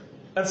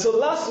And so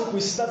last week we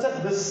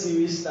started this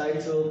series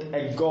titled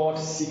A God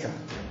Seeker.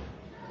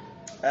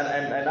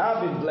 And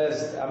I've been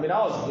blessed. I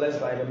was blessed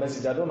by the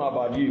message. I don't know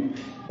about you,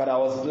 but I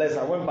was blessed.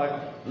 I went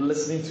back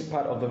listening to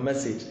part of the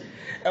message.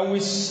 And we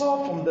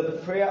saw from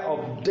the prayer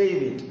of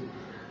David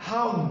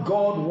how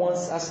God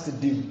wants us to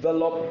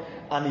develop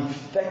an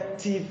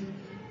effective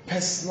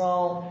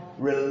personal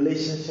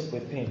relationship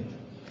with Him,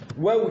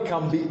 where we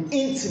can be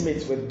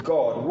intimate with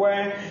God,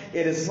 where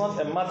it is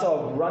not a matter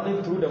of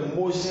running through the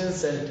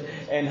motions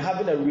and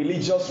having a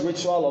religious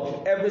ritual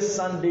of every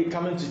Sunday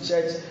coming to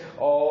church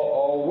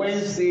or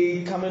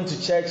Wednesday coming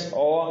to church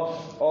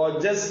or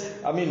just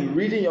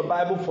reading your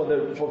Bible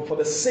for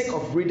the sake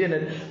of reading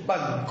it.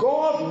 But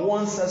God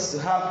wants us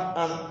to have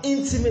an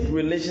intimate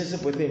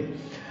relationship with Him.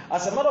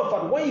 As a matter of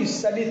fact, when you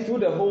study through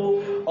the whole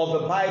of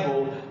the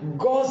Bible,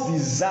 God's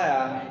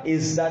desire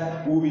is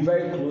that we'll be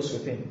very close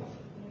with Him.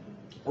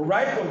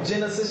 Right from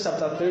Genesis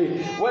chapter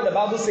 3, where the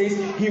Bible says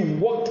He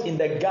walked in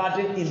the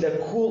garden in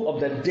the cool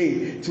of the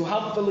day to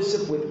have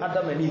fellowship with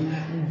Adam and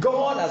Eve.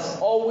 God has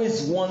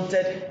always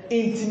wanted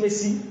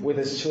intimacy with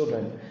His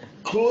children,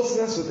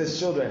 closeness with His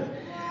children.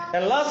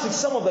 And last week,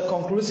 some of the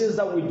conclusions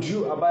that we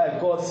drew about a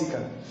God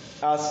seeker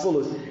are as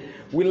follows.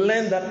 We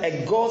learned that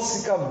a God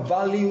seeker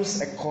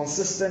values a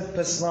consistent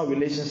personal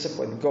relationship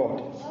with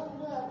God.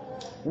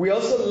 We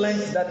also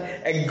learned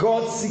that a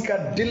God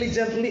seeker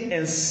diligently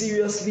and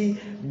seriously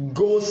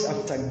goes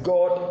after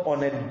God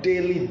on a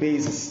daily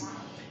basis.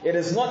 It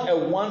is not a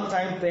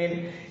one-time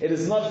thing. It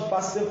is not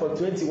fasting for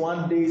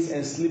 21 days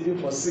and sleeping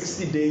for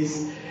 60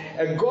 days.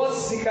 A God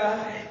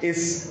seeker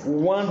is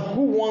one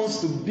who wants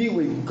to be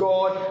with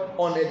God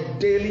on a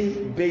daily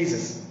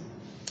basis.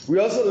 We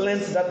also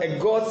learned that a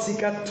God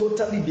seeker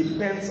totally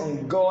depends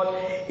on God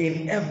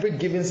in every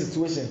given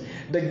situation.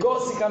 The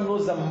God seeker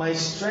knows that my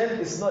strength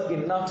is not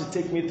enough to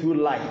take me through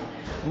life.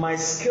 My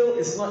skill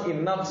is not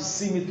enough to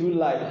see me through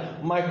life.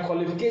 My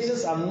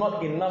qualifications are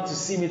not enough to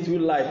see me through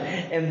life.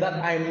 And that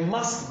I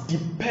must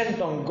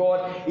depend on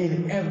God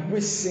in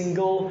every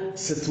single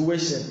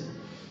situation.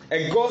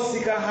 A God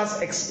seeker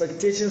has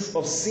expectations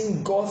of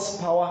seeing God's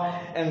power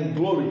and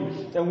glory.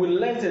 And we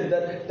learned it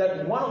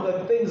that one of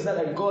the things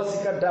that a God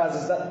seeker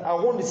does is that I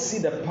want to see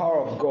the power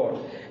of God.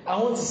 I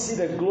want to see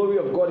the glory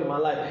of God in my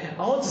life.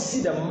 I want to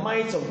see the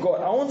might of God.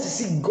 I want to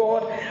see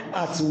God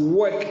at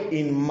work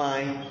in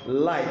my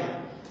life.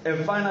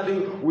 And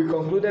finally, we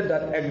concluded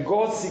that a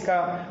God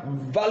seeker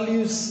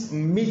values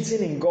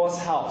meeting in God's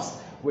house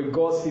with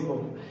God's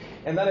people.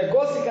 And that a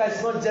God seeker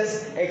is not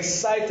just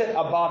excited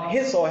about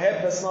his or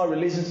her personal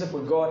relationship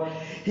with God.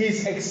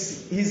 He's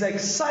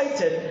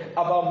excited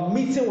about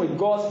meeting with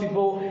God's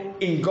people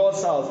in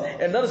God's house.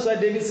 And that is why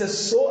David says,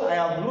 "So I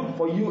have looked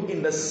for you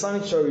in the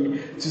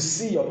sanctuary to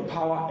see your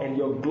power and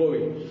your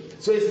glory."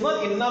 So it's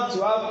not enough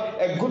to have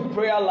a good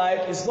prayer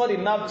life. It's not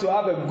enough to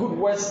have a good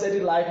word study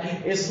life.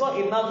 It's not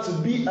enough to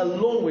be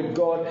alone with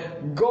God.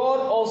 God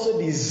also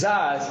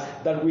desires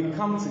that we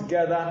come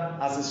together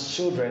as His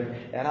children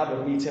and have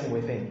a meeting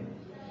with Him.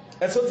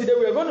 And so today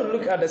we are going to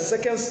look at the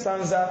second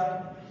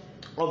stanza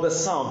of the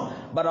psalm.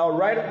 But I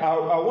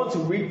want to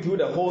read through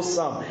the whole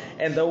psalm,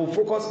 and then we'll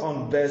focus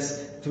on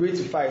verse 3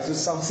 to 5. So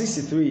Psalm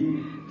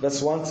 63,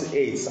 verse 1 to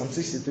 8. Psalm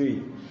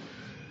 63.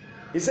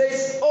 It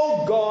says,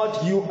 "O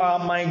God, you are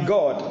my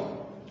God.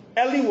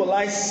 Early will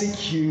I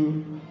seek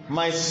you.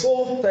 My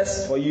soul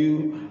thirsts for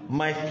you.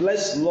 My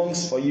flesh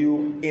longs for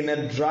you in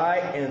a dry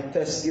and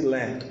thirsty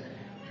land,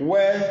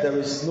 where there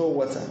is no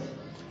water.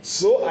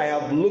 So I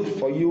have looked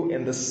for you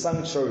in the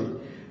sanctuary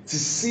to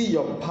see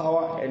your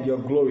power and your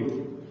glory.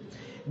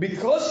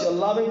 Because your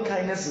loving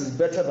kindness is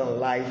better than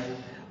life,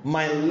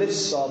 my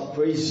lips shall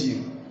praise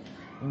you.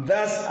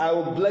 Thus I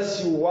will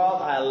bless you while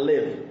I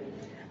live.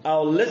 I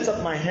will lift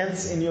up my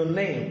hands in your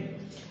name.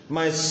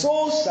 My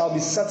soul shall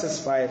be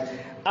satisfied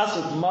as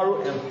with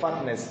marrow and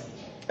fatness,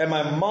 and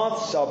my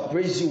mouth shall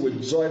praise you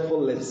with joyful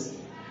lips.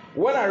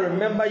 When I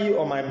remember you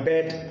on my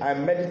bed, I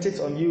meditate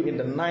on you in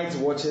the night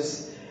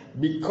watches.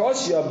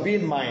 Because you have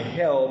been my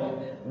help,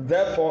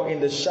 therefore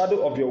in the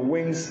shadow of your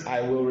wings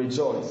I will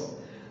rejoice.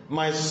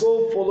 My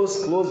soul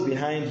follows close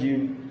behind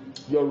you.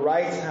 Your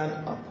right hand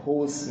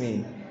upholds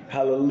me."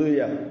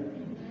 Hallelujah.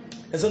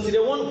 And so today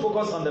I want to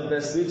focus on the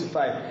verse 3 to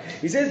 5.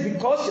 It says,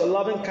 "Because your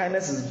loving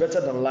kindness is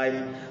better than life,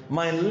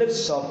 my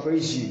lips shall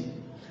praise you.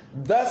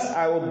 Thus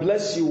I will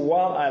bless you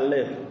while I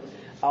live.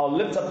 I will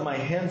lift up my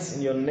hands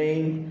in your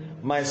name.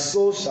 My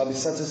soul shall be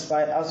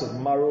satisfied as with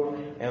marrow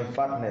and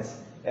fatness,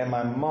 and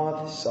my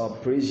mouth shall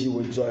praise you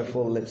with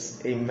joyful lips."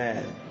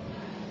 Amen.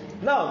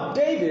 Now,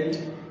 David,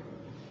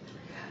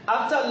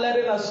 after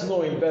letting us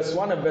know in verse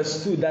 1 and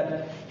verse 2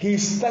 that he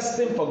is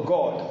thirsting for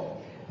God,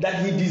 that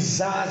he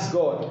desires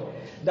God,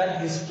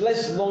 that his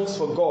flesh longs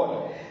for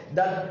God,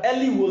 that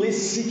early will he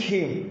seek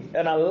Him.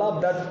 And I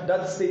love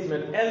that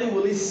statement, early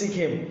will he seek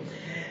Him.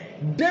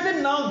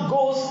 David now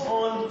goes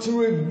on to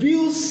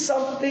reveal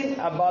something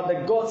about the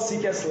God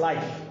seeker's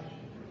life.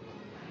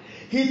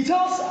 He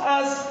tells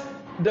us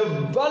the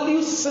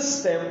value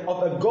system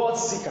of a God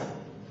seeker.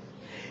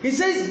 He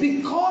says,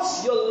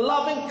 because your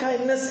loving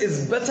kindness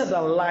is better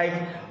than life,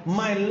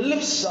 my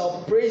lips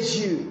shall praise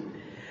you.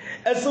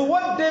 And so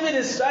what David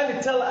is trying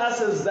to tell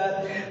us is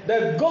that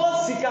the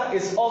God seeker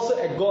is also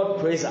a God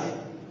praiser.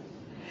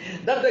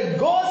 That the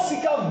God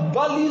seeker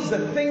values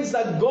the things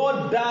that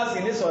God does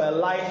in his or her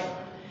life,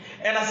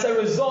 and as a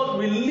result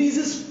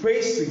releases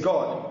praise to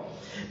God.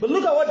 But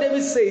look at what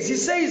David says. He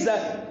says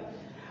that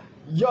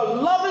your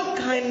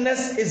loving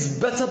kindness is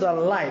better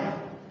than life.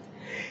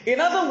 In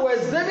other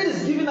words, David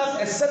is giving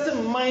us a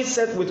certain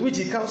mindset with which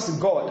he comes to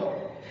God.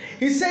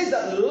 He says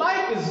that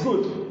life is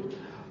good,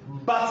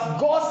 but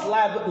God's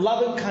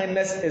loving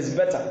kindness is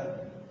better.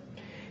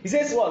 He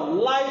says what?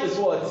 Life is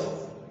what?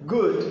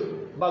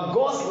 Good, but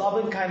God's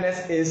loving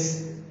kindness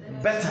is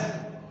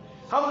better.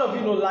 How many of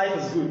you know life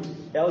is good?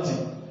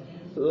 LG,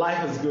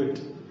 life is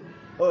good.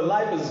 Oh,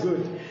 life is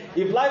good.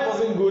 If life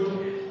wasn't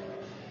good,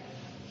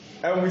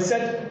 and we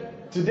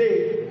said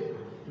today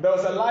there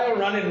was a lion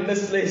running in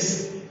this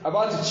place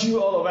about to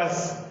chew all of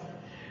us,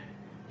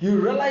 you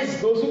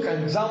realize those who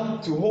can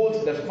jump to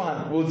hold the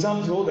fan will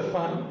jump to hold the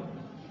fan.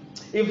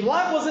 If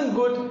life wasn't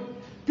good,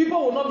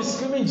 people would not be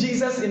screaming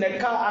Jesus in a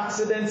car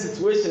accident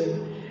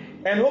situation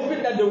and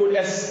hoping that they would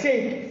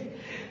escape.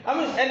 I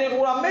mean, and it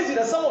will amaze you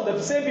that some of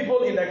the same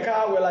people in the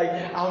car were like,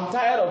 I'm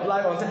tired of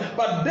life,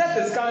 but death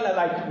is kind of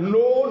like,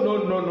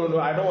 no,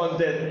 I don't want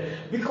death.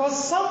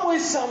 Because some way,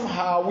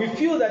 somehow, we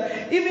feel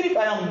that even if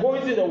I am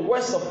going through the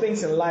worst of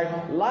things in life,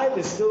 life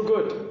is still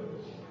good.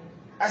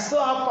 I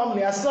still have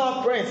family, I still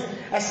have friends,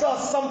 I still have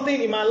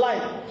something in my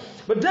life.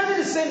 But David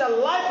is saying that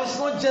life is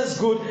not just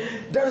good,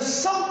 there is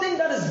something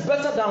that is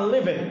better than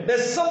living.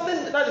 There's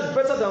something that is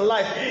better than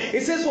life.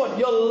 It says what?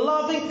 Your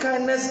loving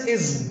kindness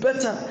is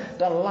better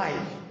than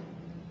life.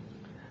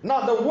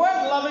 Now, the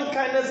word loving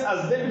kindness,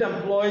 as David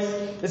employs,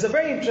 is a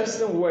very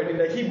interesting word. In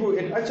the Hebrew,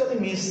 it actually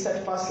means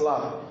steadfast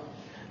love.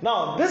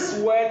 Now, this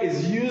word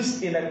is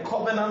used in a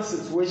covenant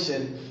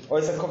situation, or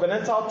it's a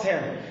covenantal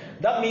term.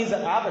 That means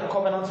that I have a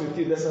covenant with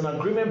you. There's an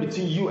agreement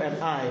between you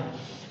and I.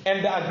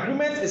 And the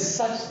agreement is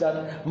such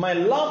that my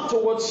love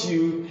towards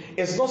you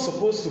is not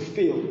supposed to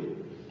fail.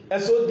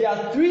 And so there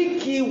are three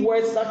key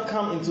words that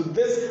come into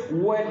this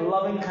word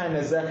loving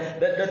kindness.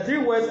 The three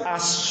words are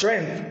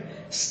strength,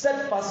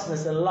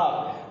 steadfastness, and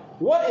love.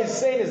 What it's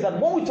saying is that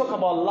when we talk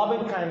about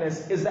loving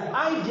kindness, is the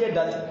idea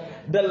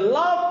that the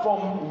love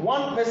from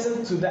one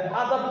person to the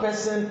other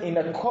person in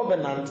a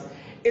covenant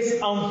is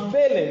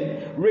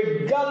unfailing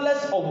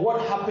regardless of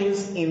what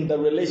happens in the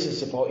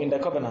relationship or in the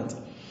covenant.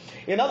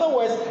 In other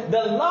words,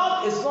 the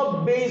love is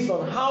not based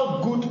on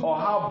how good or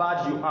how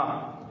bad you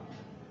are.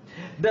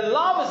 The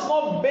love is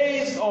not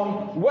based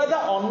on whether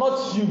or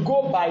not you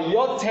go by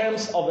your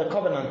terms of the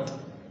covenant.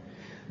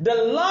 The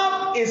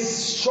love is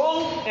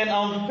strong and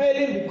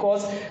unfailing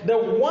because the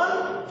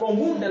one from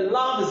whom the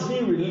love is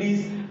being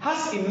released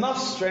has enough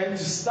strength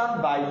to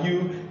stand by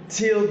you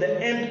till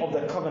the end of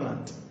the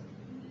covenant.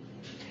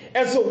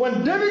 And so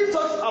when David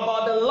talks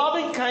about the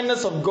loving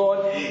kindness of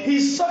God,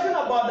 he's talking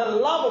about the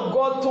love of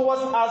God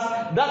towards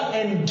us that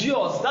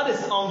endures, that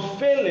is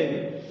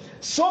unfailing.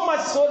 So much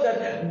so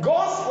that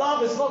God's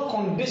love is not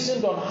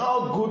conditioned on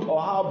how good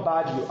or how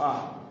bad you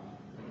are.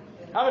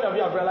 How many of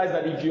you have realized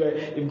that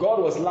if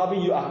God was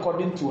loving you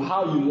according to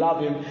how you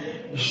love Him,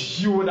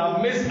 you would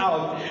have missed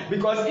out?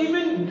 Because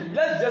even,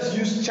 let's just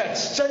use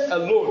church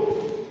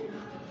alone.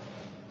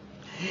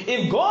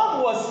 If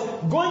God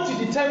was going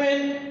to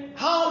determine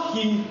how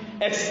He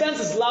extends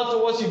His love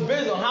towards you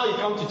based on how you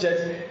come to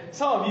church,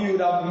 some of you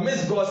would have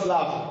missed God's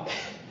love.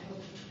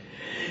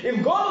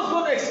 If God was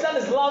going to extend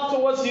His love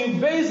towards you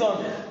based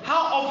on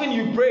how often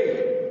you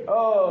pray,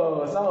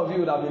 oh, some of you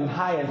would have been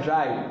high and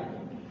dry.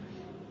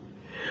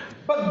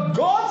 But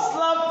God's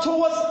love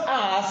towards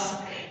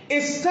us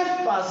is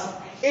steadfast,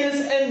 it is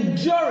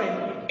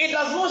enduring, it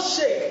does not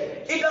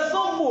shake, it does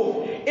not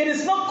move, it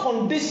is not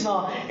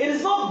conditional, it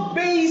is not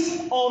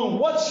based on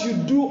what you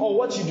do or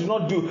what you do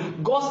not do.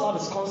 God's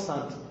love is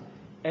constant,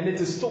 and it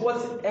is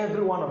towards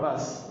every one of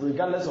us,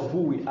 regardless of who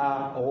we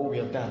are or what we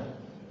have done.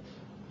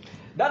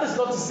 That is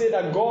not to say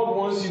that God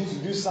wants you to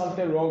do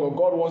something wrong or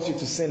God wants you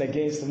to sin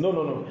against Him.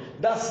 No.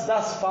 That's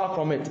far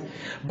from it.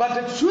 But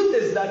the truth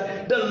is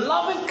that the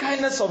loving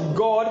kindness of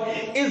God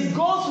is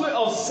God's way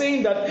of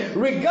saying that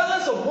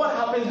regardless of what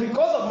happens,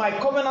 because of my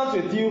covenant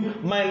with you,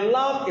 my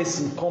love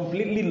is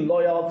completely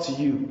loyal to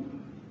you.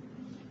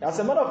 As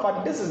a matter of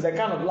fact, this is the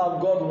kind of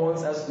love God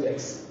wants us to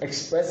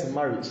express in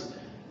marriage,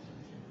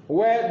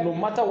 where no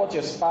matter what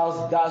your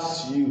spouse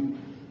does to you,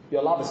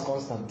 your love is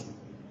constant.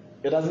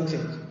 It doesn't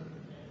change.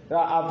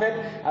 I was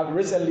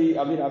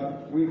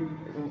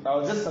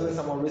just telling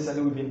someone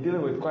recently, we've been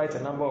dealing with quite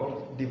a number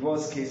of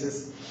divorce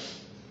cases,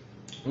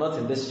 not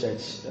in this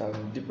church,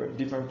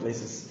 different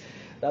places.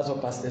 That's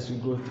what pastors will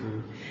go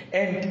through.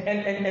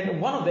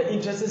 And one of the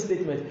interesting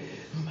statements,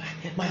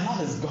 my love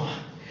is gone.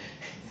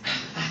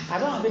 I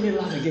don't have any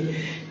love again.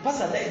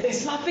 Pastor,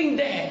 there's nothing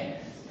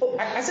there. Oh,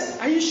 I said,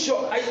 are you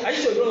sure? Are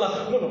you sure you don't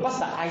love? No,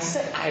 Pastor, I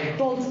said I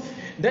don't.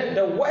 Then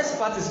the worst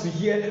part is to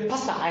hear,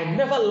 Pastor, I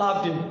never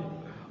loved him.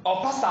 Or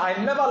Pastor,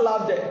 I never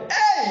loved it.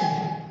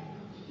 Hey!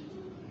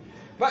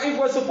 But if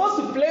we're supposed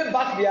to play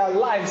back their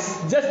lives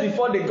just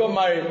before they got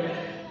married,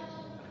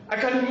 I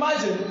can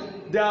imagine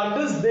they are on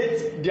this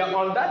date, they are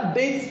on that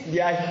date,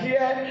 they are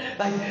here,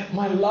 like,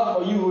 my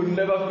love for you will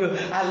never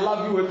fail. I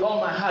love you with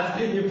all my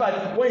heart. In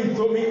fact, when you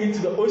throw me into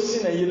the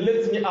ocean and you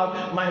lift me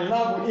up, my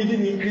love will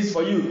even increase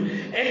for you.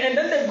 And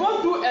then they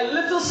go through a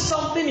little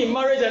something in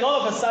marriage, and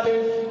all of a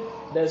sudden,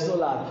 there's no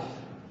love.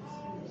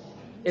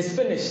 It's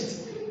finished.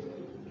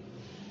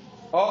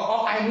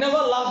 Or I never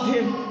loved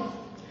him.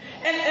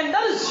 And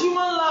that is human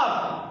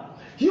love.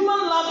 Human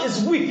love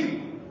is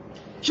weak.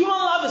 Human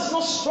love is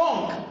not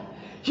strong.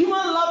 Human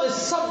love is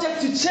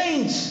subject to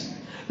change.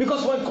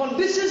 Because when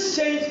conditions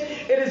change,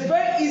 it is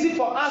very easy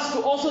for us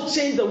to also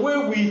change the way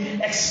we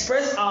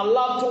express our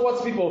love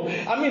towards people.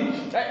 I mean,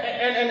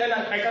 and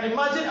I can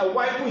imagine a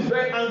wife who is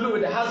very angry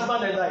with the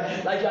husband, and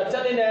like you are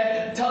telling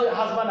her, tell your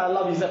husband I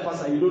love you. He said,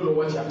 Pastor, you don't know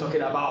what you are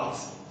talking about.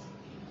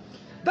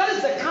 That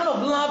is the kind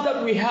of love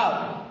that we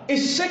have.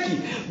 It's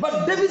shaky.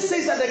 But David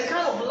says that the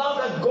kind of love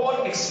that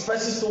God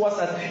expresses towards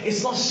us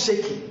is not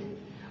shaky.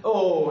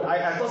 Oh,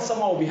 I thought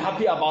someone would be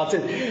happy about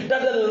it.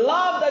 That the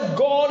love that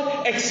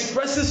God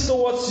expresses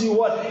towards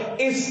you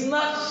is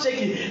not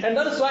shaky. And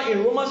that is why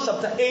in Romans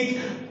chapter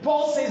 8,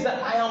 Paul says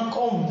that I am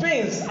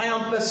convinced, I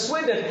am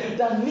persuaded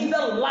that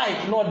neither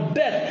life, nor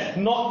death,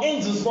 nor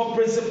angels, nor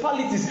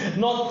principalities,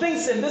 nor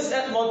things in this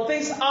earth, nor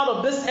things out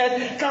of this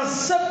earth can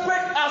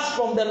separate us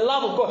from the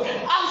love of God.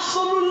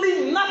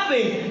 Absolutely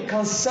nothing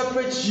can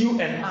separate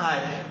you and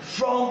I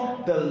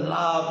from the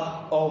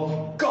love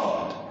of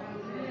God.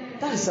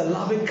 That is a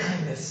loving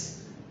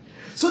kindness.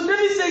 So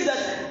David says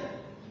that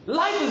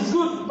life is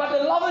good, but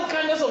the loving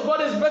kindness of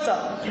God is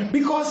better.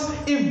 Because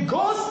if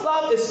God's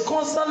love is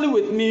constantly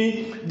with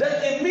me, then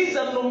it means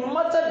that no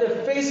matter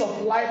the phase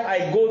of life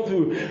I go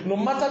through, no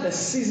matter the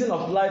season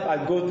of life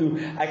I go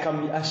through, I can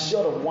be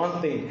assured of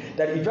one thing,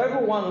 that if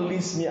everyone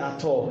leaves me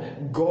at all,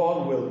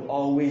 God will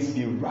always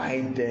be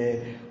right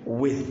there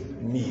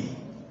with me.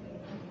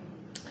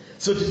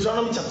 So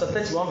Deuteronomy chapter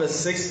 31 verse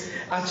 6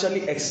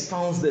 actually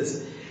expounds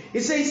this.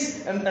 It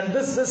says, and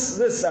this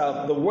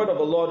the word of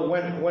the Lord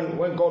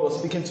when God was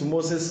speaking to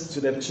Moses,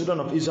 to the children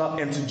of Israel,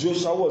 and to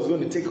Joshua who was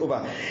going to take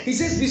over. He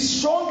says, be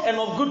strong and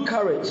of good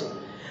courage.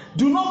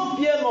 Do not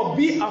fear nor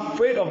be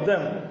afraid of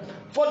them.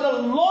 For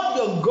the Lord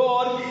your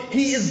God,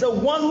 He is the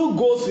one who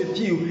goes with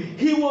you.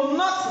 He will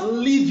not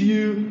leave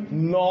you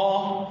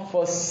nor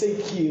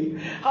forsake you.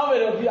 How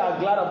many of you are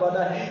glad about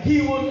that?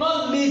 He will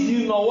not leave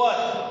you nor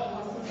what?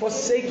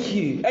 Forsake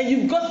you. And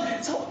you've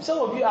got some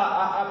of you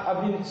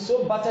have been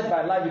so battered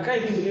by life, you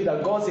can't even believe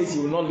that God says He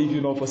will not leave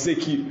you nor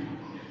forsake you.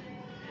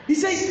 He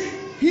says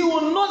He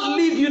will not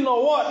leave you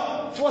nor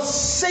what?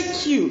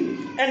 Forsake you.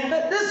 And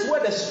this is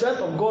where the strength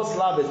of God's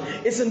love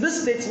is. It's in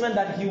this statement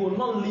that He will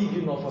not leave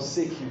you nor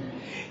forsake you.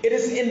 It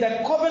is in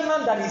the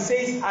covenant that He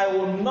says, I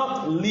will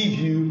not leave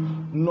you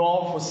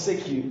nor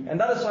forsake you. And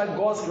that is why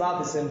God's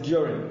love is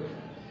enduring.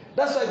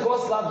 That's why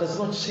God's love does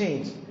not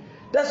change.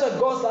 That's why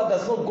God's love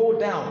does not go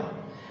down.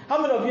 How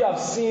many of you have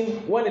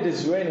seen when it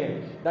is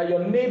raining that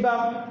your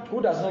neighbor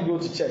who does not go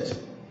to church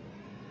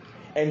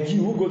and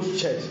you who go to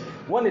church,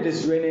 when it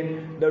is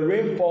raining, the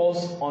rain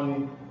falls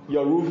on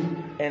your roof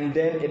and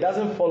then it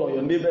doesn't fall on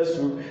your neighbor's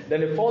roof,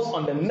 then it falls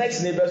on the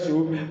next neighbor's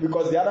roof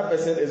because the other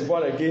person is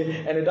born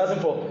again and it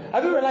doesn't fall.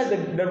 Have you realized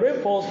that the rain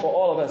falls for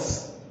all of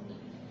us?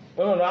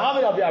 No. How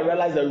many of you have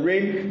realized that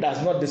rain does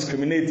not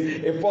discriminate?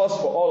 It falls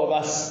for all of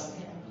us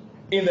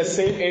in the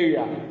same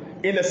area,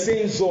 in the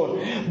same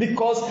zone.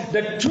 Because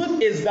the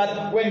truth is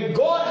that when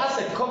God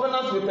has a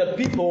covenant with the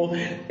people,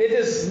 it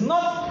is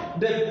not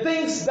the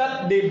things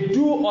that they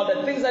do or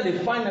the things that they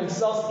find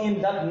themselves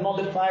in that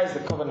nullifies the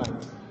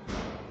covenant.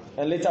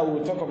 And later we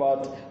will talk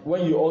about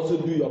when you also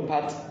do your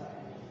part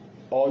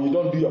or you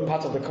don't do your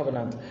part of the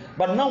covenant.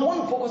 But now I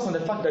want to focus on the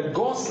fact that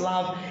God's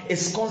love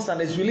is constant,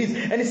 is released.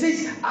 And He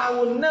says, I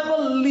will never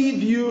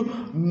leave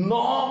you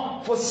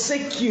nor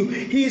forsake you.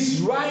 He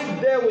is right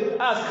there with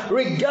us,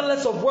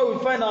 regardless of where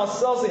we find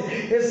ourselves in.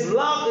 His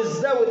love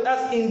is there with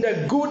us in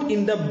the good,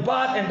 in the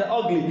bad, and the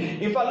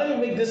ugly. In fact, let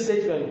me make this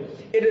statement.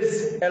 It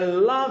is a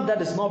love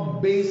that is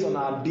not based on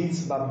our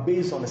deeds, but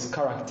based on His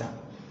character.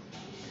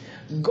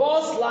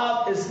 God's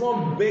love is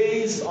not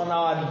based on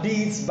our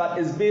deeds, but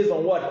is based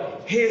on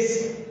what?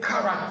 His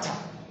character.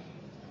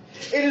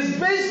 It is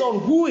based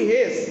on who He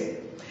is.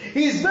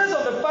 He is based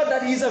on the fact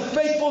that He is a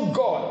faithful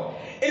God.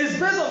 It is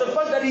based on the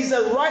fact that He is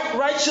a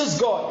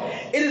righteous God.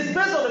 It is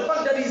based on the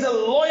fact that He is a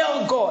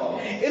loyal God.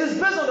 It is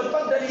based on the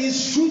fact that He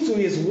is true to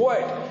His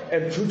word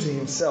and true to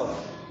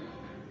Himself.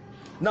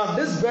 Now,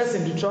 this verse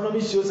in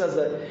Deuteronomy shows us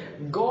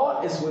that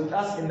God is with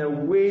us in a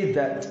way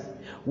that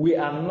we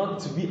are not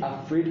to be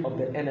afraid of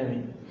the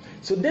enemy.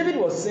 So David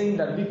was saying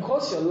that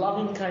because your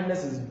loving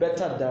kindness is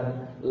better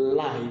than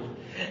life.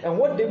 And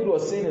what David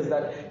was saying is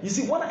that, you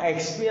see, when I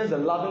experience the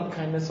loving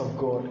kindness of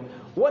God,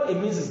 What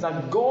it means is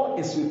that God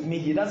is with me.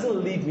 He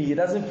doesn't leave me. He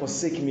doesn't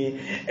forsake me.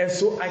 And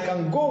so I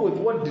can go with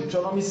what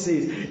Deuteronomy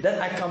says,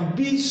 that I can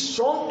be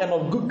strong and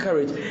of good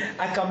courage.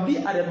 I can be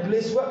at a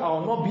place where I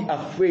will not be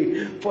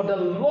afraid. For the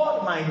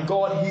Lord my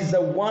God, He is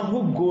the one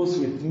who goes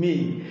with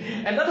me.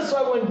 And that is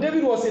why when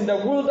David was in the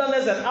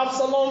wilderness and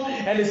Absalom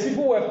and his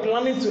people were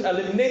planning to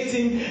eliminate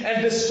him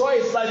and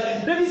destroy his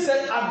life, David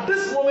said, at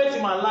this moment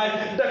in my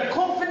life, the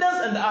confidence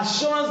and the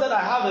assurance that I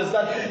have is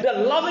that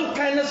the loving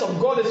kindness of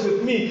God is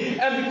with me.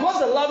 And because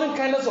the loving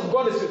kindness of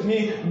God is with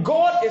me,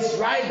 God is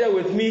right there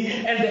with me,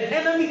 and the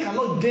enemy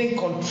cannot gain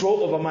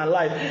control over my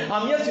life.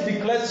 I'm here to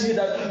declare to you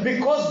that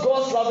because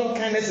God's loving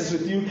kindness is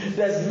with you,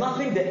 there's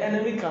nothing the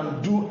enemy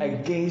can do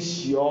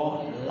against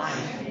your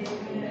life.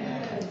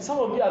 Some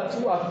of you are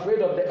too afraid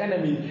of the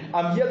enemy.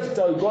 I'm here to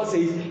tell you, God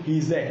says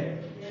He's there.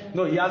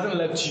 No, He hasn't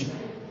left you.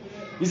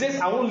 He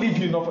says, I won't leave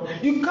you.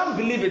 You can't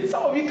believe it.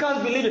 Some of you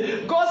can't believe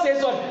it. God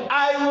says what?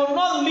 I will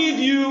not leave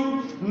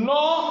you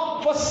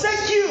nor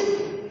forsake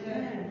you.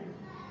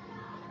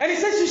 And He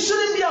says you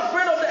shouldn't be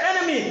afraid of the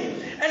enemy.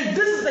 And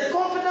this is the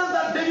confidence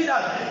that David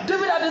had.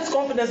 David had this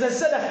confidence and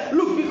said that,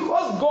 look,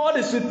 because God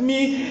is with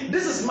me,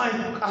 this is my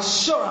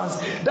assurance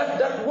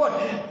that what?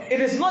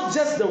 It is not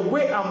just the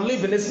way I'm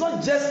living. It's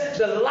not just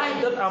the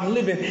life that I'm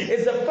living.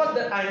 It's the fact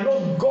that I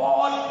know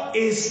God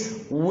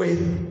is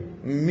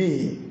with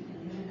me.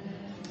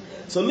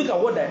 So look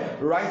at what the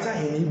writer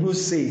in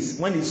Hebrews says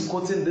when he's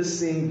quoting this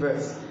same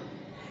verse.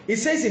 He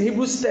says in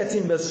Hebrews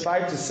 13 verse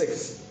 5 to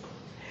 6.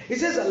 He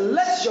says,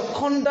 let your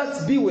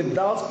conduct be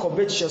without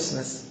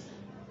covetousness.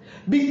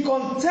 Be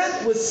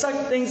content with such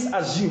things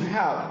as you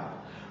have.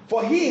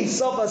 For He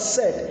Himself has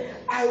said,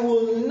 I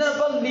will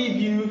never leave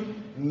you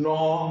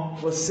nor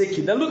forsake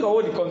you. Then look at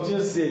what He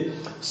continues to say.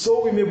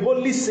 So we may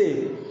boldly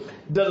say,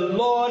 the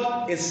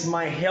Lord is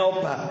my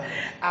helper.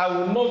 I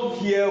will not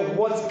fear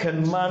what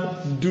can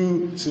man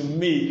do to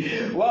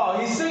me. Wow,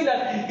 he's saying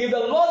that if the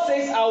Lord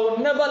says I will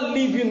never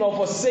leave you nor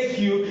forsake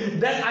you,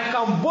 then I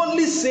can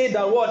boldly say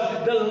that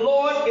what? The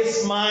Lord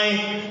is my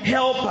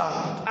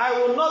helper. I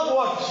will not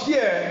what?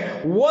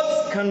 Fear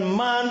what can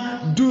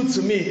man do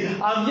to me.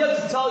 I'm here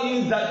to tell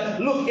you that,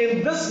 look,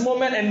 in this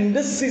moment and in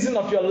this season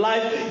of your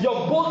life,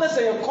 your boldness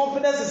and your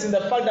confidence is in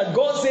the fact that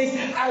God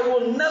says, I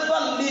will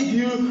never leave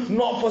you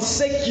nor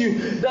forsake you.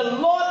 The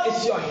Lord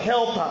is your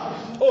helper.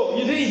 Oh,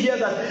 you didn't hear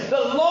that?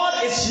 The Lord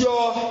is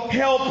your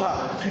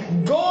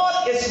helper.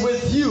 God is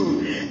with you.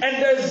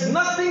 And there's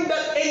nothing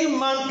that any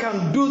man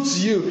can do to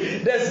you.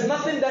 There's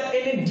nothing that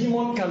any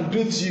demon can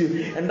do to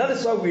you. And that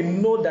is why we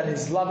know that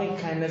His loving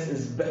kindness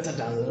is better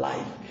than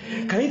life.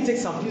 Can you take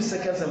some few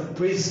seconds and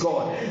praise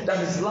God that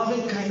His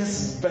loving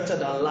kindness is better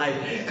than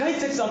life? Can you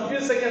take some few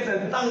seconds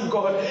and thank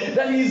God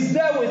that He is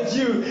there with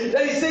you?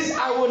 That He says,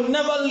 I will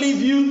never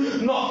leave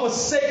you nor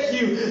forsake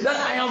you. That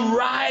I am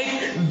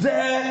right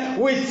there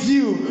with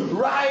you.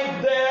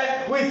 Right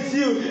there with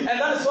you. And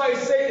that is why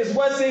His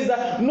word says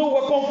that no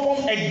weapon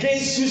formed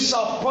against you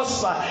shall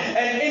prosper.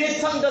 And any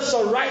tongue that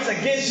shall rise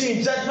against you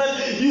in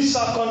judgment, you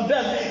shall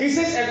condemn. He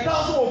says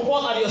 1,000 will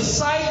fall at your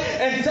side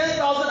and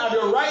 10,000 at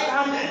your right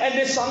hand, and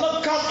they shall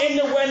not come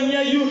anywhere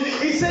near you.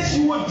 He says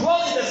you will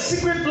dwell in the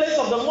secret place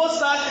of the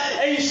Most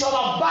High, and you shall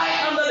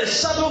abide under the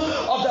shadow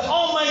of the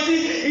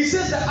Almighty. He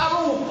says the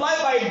arrow will fly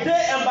by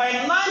day and by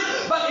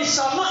night, but it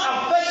shall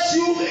not affect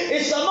you,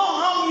 it shall not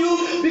harm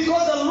you,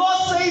 because the Lord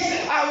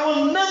says, I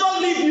will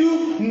never leave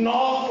you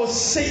nor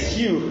forsake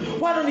you.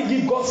 Why don't you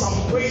give God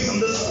some praise in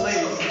this place?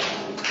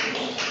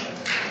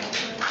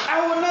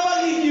 I will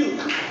never leave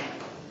you.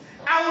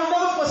 I will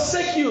never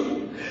forsake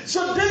you.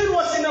 So David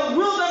was in a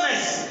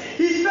wilderness.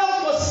 He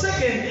felt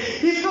forsaken.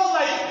 He felt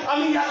like,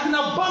 he had been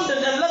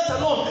abandoned and left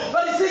alone.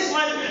 But he says,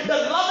 the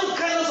loving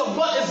kindness of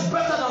God is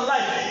better than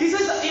life. He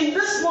says that in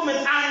this moment,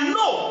 I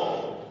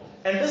know,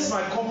 and this is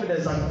my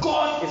confidence, that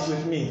God is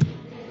with me.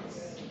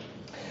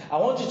 I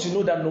want you to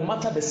know that no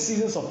matter the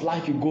seasons of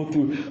life you go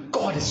through,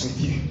 God is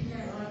with you.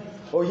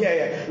 Oh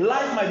yeah.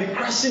 Life might be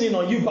crashing in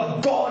on you,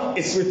 but God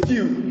is with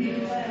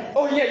you.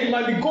 Oh yeah, you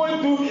might be going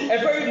through a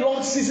very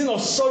long season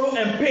of sorrow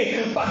and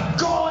pain, but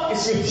God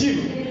is with you.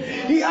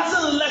 He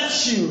hasn't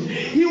left you.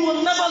 He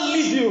will never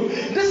leave you.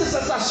 This is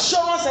His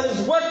assurance and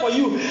His word for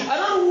you. I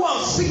don't know who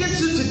I'm speaking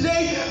to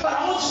today, but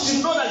I want you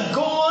to know that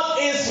God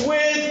is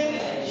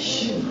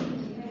with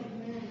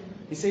you.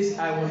 He says,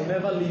 I will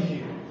never leave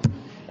you.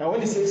 And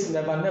when He says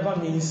never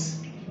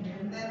means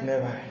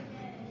never.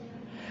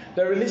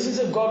 The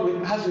relationship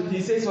God has with you,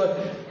 He says,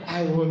 well,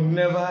 I will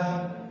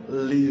never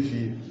leave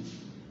you.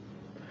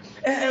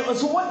 And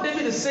so what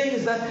David is saying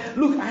is that,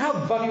 look, I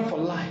have value for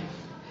life.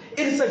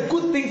 It is a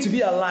good thing to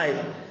be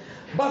alive.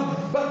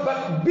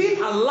 But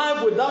being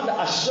alive without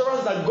the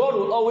assurance that God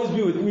will always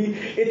be with me,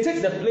 it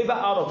takes the flavor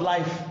out of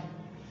life.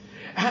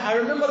 I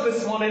remember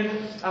this morning,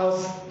 I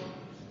was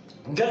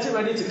getting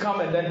ready to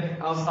come, and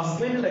then I was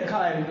cleaning the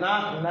car, and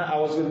I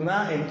was with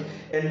Na,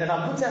 and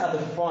I put her at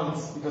the front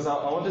because I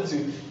wanted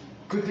to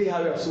quickly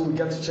hurry up so we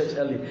get to church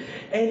early.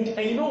 And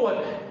you know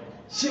what?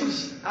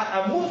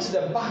 I moved to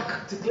the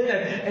back to clean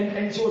it,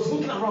 and she was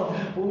looking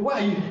around. Well, why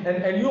are you?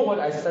 And you know what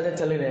I started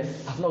telling her?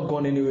 I've not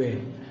gone anywhere.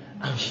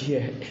 I'm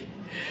here.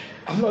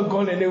 I've not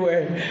gone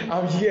anywhere.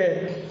 I'm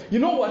here. You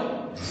know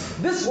what?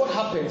 This is what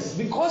happens.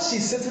 Because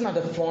she's sitting at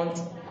the front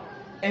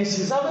and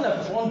she's having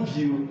a front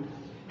view,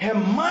 her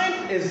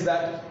mind is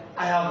that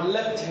I have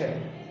left her.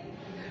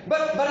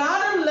 But I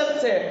hadn't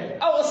left her.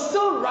 I was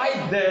still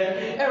right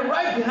there and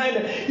right behind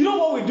her. You know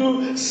what we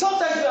do?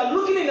 Sometimes we are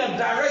looking in a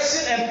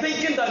direction and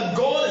thinking that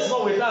God is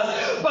not with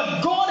us.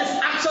 But God is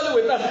actually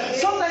with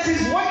us. Sometimes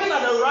He's working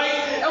at the right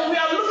and we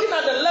are looking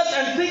at the left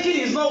and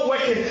thinking He's not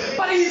working.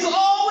 But He's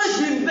always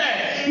been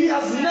there. He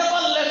has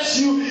never left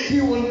you.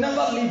 He will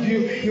never leave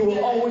you. He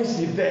will always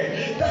be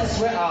there. That is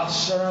where our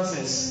assurance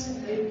is.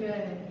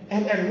 Amen.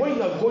 And when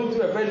you are going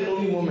through a very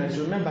lonely moment,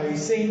 remember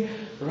He's saying,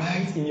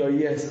 right in your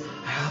ears,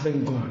 I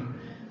haven't gone.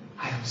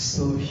 I am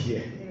still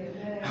here.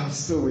 Amen. I'm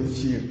still with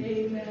you.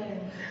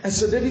 Amen. And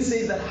so David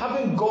says that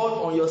having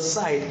God on your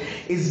side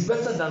is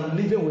better than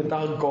living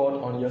without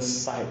God on your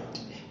side.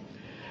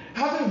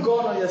 Having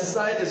God on your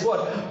side is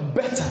what?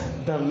 Better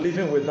than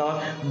living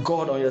without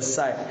God on your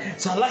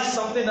side. So I like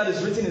something that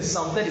is written in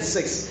Psalm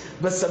 36,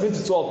 verse 7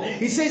 to 12.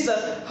 He says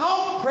that,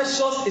 how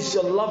precious is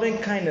your loving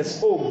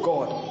kindness, O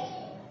God.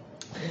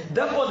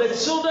 Therefore the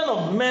children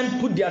of men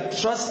put their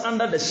trust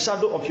under the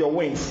shadow of your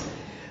wings.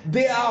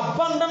 They are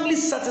abundantly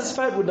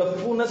satisfied with the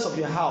fullness of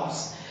your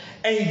house,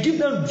 and you give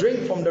them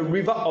drink from the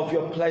river of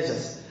your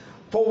pleasures.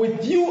 For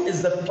with you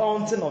is the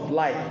fountain of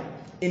life.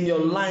 In your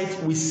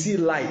light we see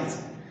light.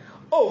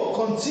 Oh,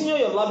 continue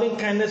your loving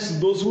kindness to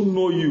those who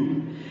know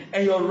you,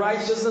 and your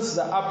righteousness to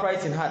the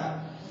upright in heart.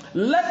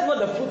 Let not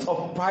the foot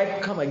of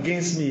pride come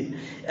against me,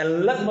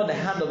 and let not the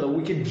hand of the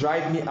wicked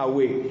drive me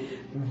away.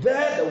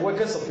 There the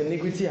workers of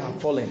iniquity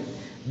have fallen.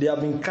 They have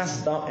been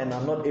cast down and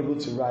are not able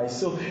to rise.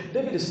 So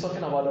David is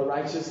talking about the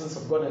righteousness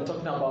of God and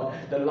talking about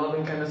the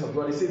loving kindness of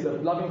God. He says the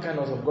loving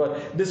kindness of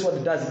God, this is what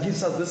it does. It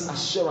gives us this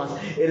assurance.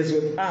 It is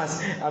with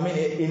us. I mean,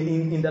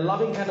 in the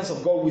loving kindness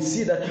of God, we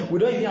see that we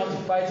don't even have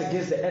to fight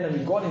against the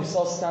enemy. God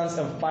Himself stands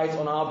and fights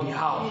on our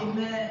behalf.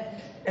 Amen.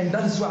 And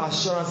that is where our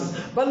assurance is.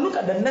 But look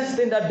at the next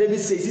thing that David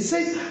says. He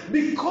says,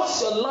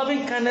 because your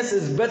loving kindness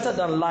is better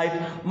than life,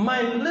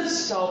 my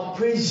lips shall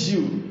praise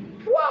you.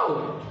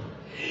 Wow.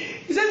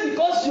 He says,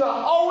 because you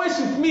are always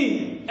with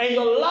me, and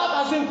your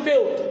love hasn't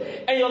failed,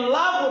 and your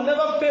love will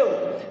never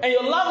fail, and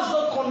your love is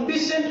not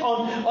conditioned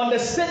on the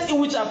state in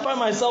which I find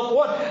myself.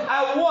 What?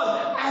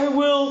 I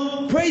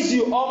will praise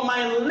you, or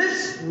my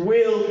lips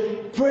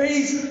will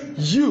praise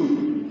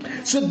you.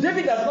 So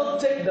David does not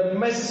take the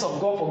mercies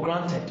of God for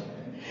granted.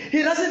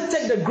 He doesn't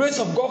take the grace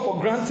of God for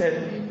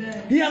granted.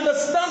 Amen. He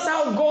understands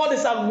how God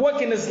is at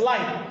work in his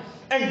life,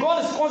 and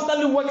God is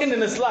constantly working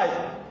in his life.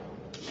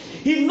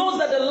 He knows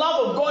that the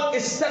love of God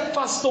is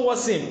steadfast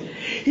towards him.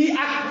 He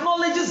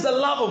acknowledges the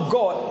love of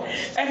God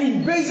and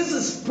he bases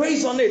his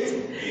praise on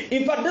it.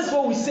 In fact, that's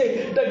what we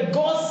say, the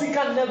God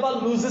seeker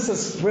never loses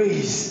his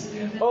praise.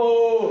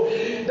 Oh,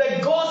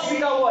 the God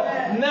seeker what?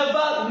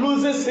 Never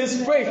loses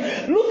his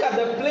praise. Look at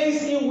the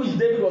place in which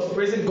David was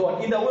praising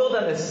God, in the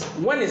wilderness,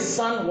 when his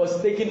son was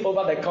taking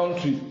over the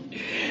country.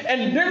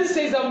 And David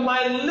says that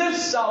my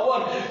lips shall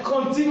what?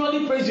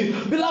 Continually praise you.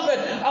 Beloved,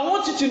 I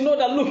want you to know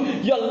that,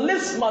 look, your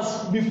lips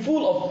must be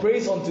full of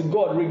praise unto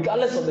God,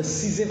 regardless of the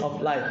season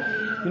of life.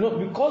 You know,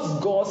 because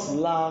God's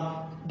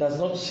love does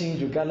not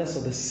change regardless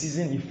of the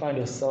season you find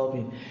yourself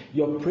in.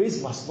 Your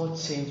praise must not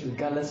change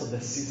regardless of the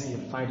season you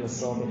find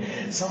yourself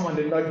in. Someone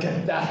did not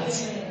get that.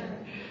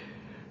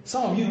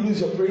 Some of you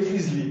lose your praise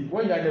easily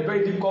when you are in a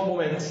very difficult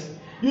moment.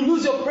 You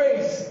lose your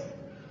praise.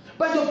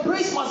 But your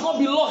praise must not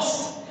be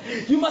lost.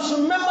 You must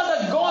remember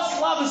that God's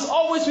love is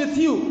always with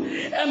you,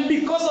 and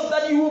because of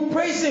that you will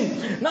praise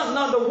him.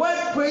 Now the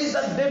word praise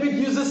that David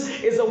uses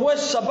is the word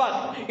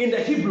Shabbat in the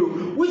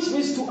Hebrew, which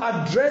means to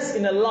address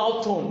in a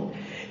loud tone.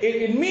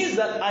 It means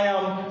that I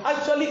am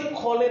actually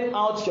calling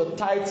out your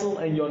title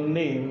and your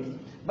name,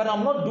 but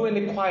I'm not doing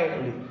it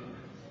quietly.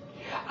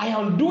 I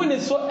am doing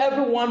it so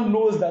everyone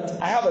knows that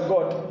I have a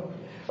God.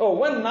 Oh,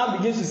 when now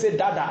begins to say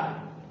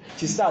Dada,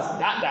 she starts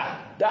Dada,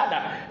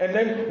 Dada. And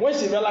then when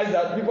she realizes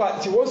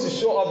that she wants to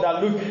show off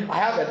that, look, I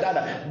have a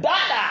Dada.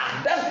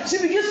 Dada! She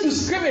begins to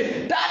scream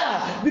it,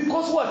 Dada!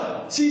 Because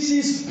what?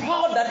 She's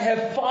proud that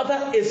her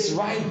father is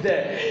right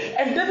there.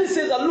 And David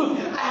says that, look,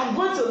 I am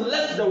going to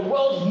let the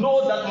world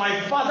know that my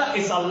father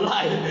is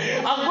alive.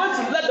 I'm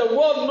going to let the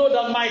world know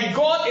that my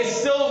God is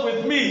still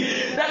with me.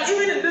 That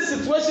even in this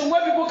situation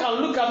where people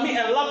can look at me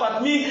and laugh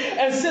at me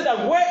and say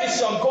that, where is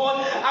your God?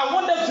 I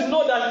want them to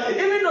know that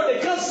even though they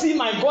can't see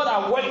my God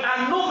at work,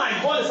 I know my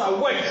God is at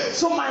work.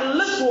 So my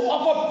lips will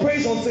offer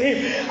praise unto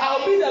him.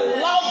 I'll be the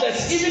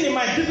loudest even in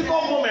my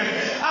difficult moment.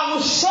 I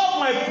will shout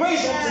my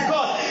praise unto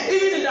God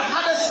even in the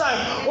hardest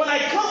time. When I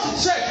come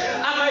to church,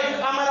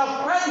 I might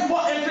have cried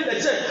before entering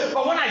the church,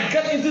 but when I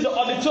get into the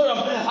auditorium,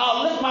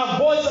 I'll lift my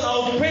voice and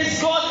I'll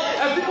praise God,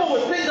 and people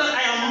will think that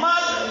I am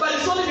mad, but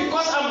it's only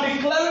because I'm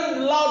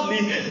declaring loudly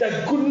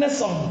the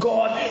goodness of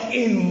God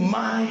in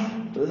my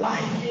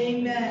life.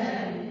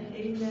 Amen.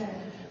 Amen.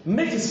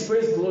 Make his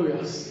praise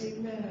glorious.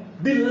 Amen.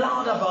 Be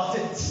loud about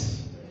it.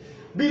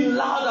 Be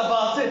loud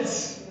about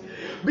it.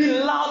 Be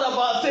loud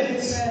about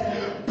it.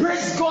 Amen.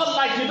 Praise God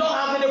like you don't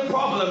have any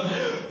problem.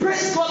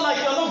 Praise God like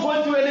you're not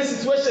going through any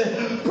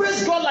situation.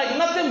 Praise God like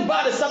nothing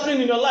bad is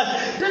happening in your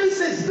life. Then he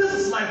says, this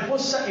is my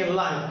posture in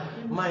life.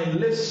 My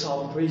lips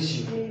shall praise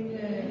you.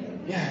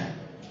 Amen. Yeah.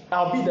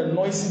 I'll be the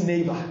noisy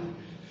neighbor.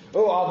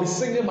 Oh, I'll be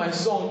singing my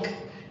song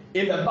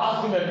in the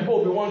bathroom and people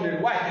will be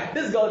wondering why.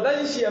 This girl,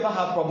 doesn't she ever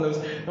have problems?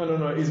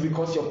 No. It's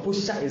because your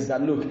posture is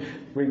that, look,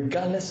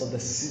 regardless of the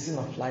season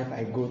of life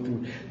I go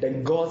through, the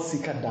God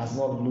seeker does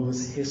not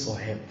lose his or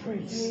her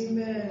praise.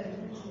 Amen.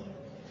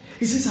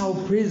 He says, I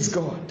will praise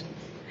God.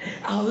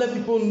 I'll let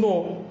people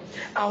know.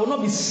 I will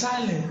not be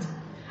silent.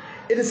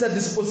 It is a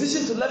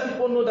disposition to let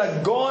people know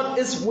that God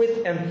is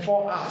with and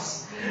for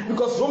us.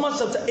 Because Romans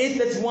chapter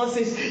 8:31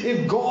 says,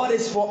 if God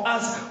is for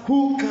us,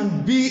 who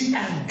can be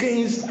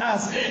against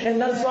us?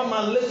 And that's why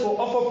my lips will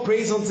offer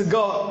praise unto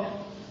God.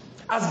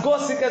 As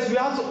God seekers, we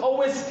have to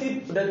always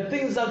keep the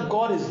things that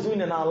God is doing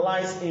in our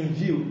lives in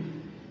view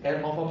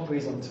and offer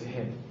praise unto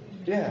Him.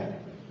 Yeah,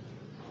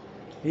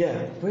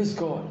 praise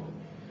God.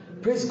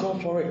 Praise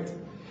God for it.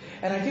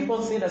 And I keep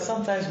on saying that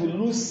sometimes we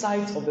lose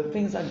sight of the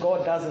things that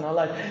God does in our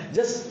life.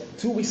 Just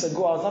 2 weeks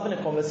ago, I was having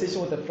a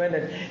conversation with a friend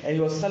and he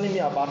was telling me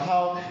about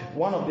how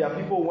one of their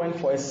people went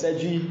for a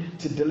surgery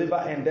to deliver,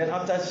 and then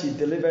after she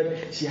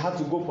delivered, she had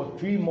to go for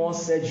 3 more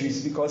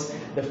surgeries because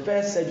the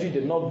first surgery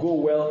did not go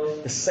well,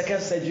 the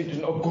second surgery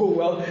did not go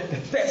well, the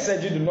third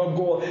surgery did not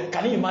go well.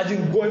 Can you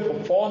imagine going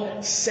for 4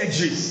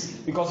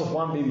 surgeries because of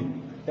one baby?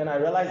 Then I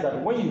realized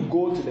that when you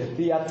go to the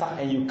theater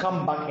and you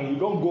come back and you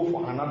don't go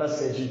for another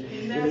surgery,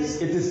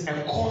 it is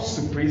a cause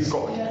to praise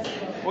God. Yes,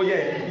 Oh yeah,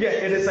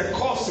 it is a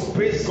cause to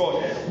praise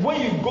God.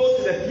 When you go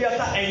to the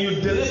theater and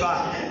you deliver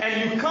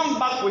and you come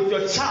back with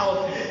your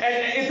child,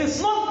 and it is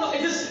not,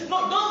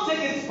 don't take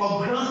it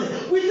for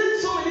granted. We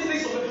think so many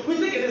things. We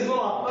think it is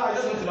not. I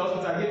just went to the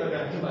hospital,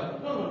 I came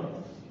back.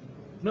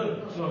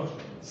 No.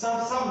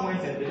 Some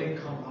went and they didn't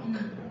come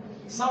back.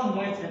 Some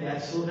went and their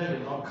children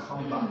did not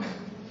come back.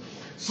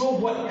 So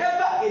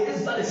whatever it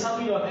is that is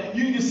happening,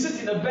 you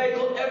sit in a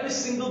vehicle every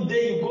single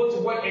day, you go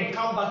to work and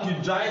come back, you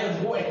drive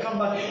and go and come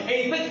back, and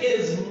you think it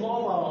is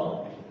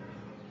normal.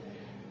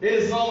 It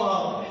is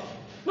normal.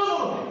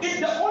 No.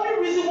 The only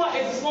reason why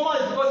it is normal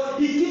is because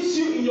He keeps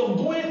you in your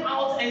going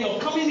out and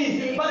your coming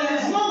in. But it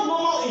is not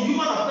normal in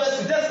human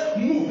affairs to just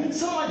move.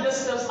 Someone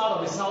just steps out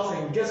of his house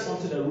and gets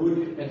onto the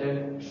road and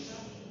then...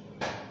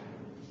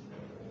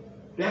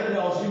 The other day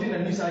I was reading a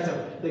news item.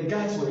 The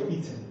guys were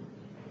eating.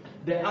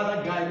 The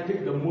other guy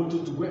picked the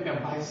motor to go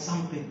and buy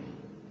something.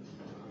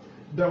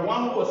 The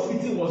one who was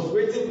eating was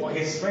waiting for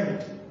his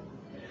friend.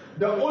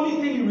 The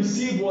only thing he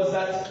received was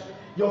that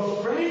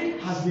your friend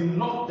has been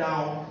knocked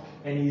down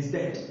and he's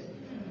dead.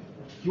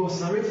 He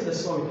was narrating the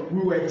story.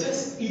 We were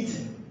just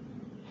eating.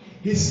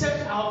 He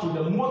stepped out with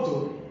the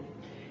motor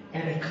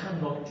and the car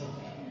knocked him.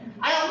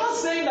 I am not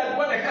saying that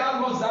when the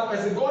car knocks that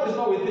person, God is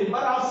not with him.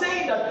 But I'm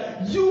saying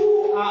that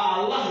you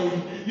are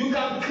alive. You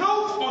can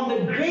count on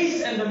the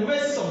grace and the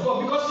mercy of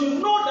God because you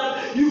know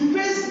that you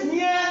face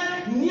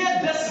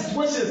near-death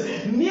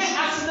situations,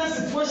 near-accident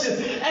situations,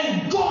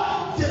 and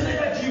God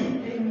delivered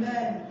you.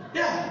 Amen.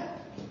 Yeah,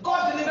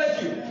 God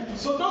delivered you.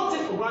 So don't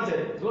take for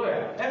granted,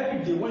 Gloria.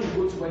 Every day when you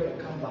go to work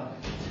and come back,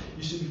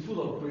 you should be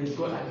full of praise.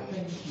 God, I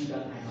thank you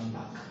that I am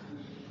back.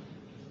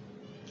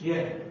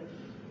 Yeah,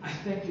 I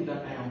thank you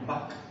that I am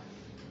back.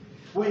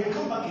 When you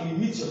come back and you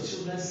meet your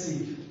children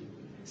safe,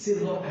 say,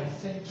 Lord, I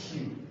thank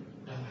you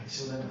that my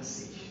children are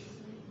safe.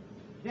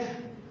 Yeah.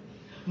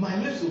 My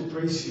lips will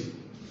praise you.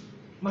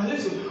 My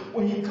lips will.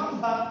 When you come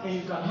back and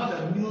you can have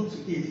a meal to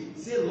eat,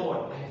 say,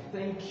 Lord, I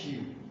thank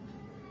you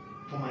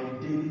for my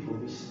daily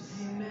provisions.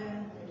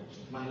 Amen.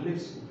 My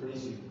lips will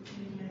praise you.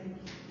 Amen.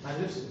 My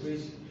lips will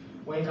praise you.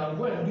 When you can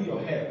go and do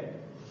your hair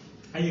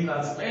and you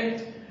can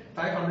spend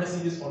 500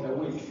 cedis on the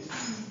week,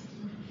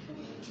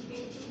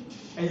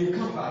 and you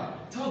come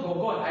back, tell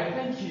God, I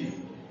thank you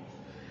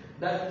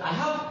that I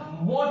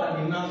have more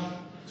than enough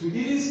to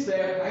even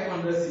spare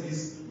 500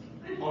 cedis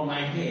on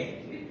my hair.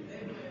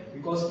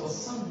 Because for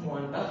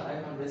someone, that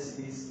 500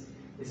 cedis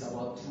is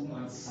about 2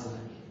 months' salary.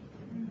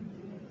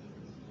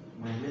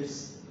 My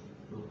lips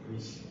will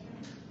praise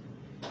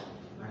you.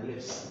 My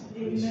lips will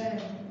praise you.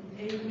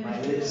 Amen.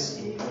 My lips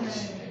will praise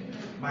you.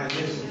 My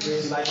lips will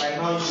praise you. Like by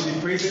now, you should be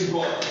praising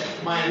God.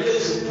 My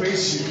lips will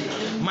praise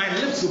you. My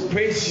lips will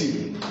praise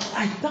you.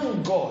 I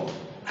thank God.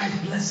 I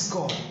bless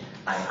God.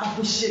 I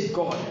appreciate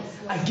God.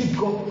 I give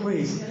God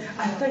praise.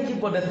 I thank Him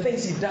for the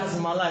things He does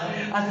in my life.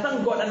 I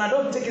thank God, and I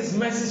don't take His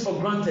mercies for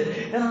granted,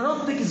 and I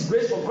don't take His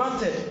grace for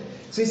granted.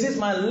 So He says,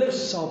 my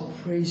lips shall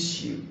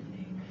praise you.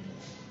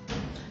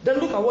 Then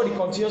look at what He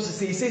continues to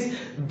say. He says,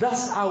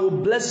 thus I will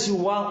bless you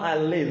while I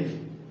live.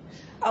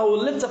 I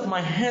will lift up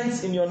my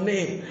hands in your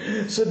name.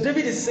 So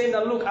David is saying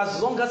that, look,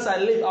 as long as I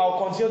live, I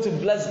will continue to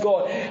bless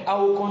God. I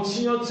will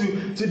continue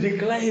to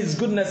declare his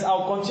goodness. I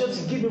will continue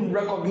to give him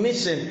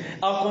recognition.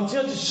 I will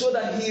continue to show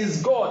that he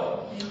is God.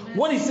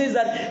 What he said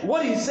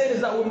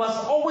is that we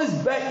must always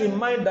bear in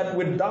mind that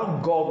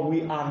without God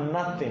we are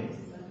nothing.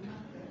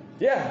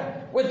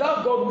 Yeah,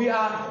 without God we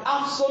are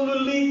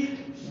absolutely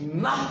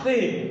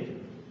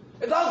nothing.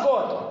 Without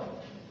God.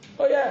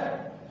 Oh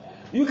yeah.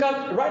 You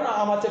can, right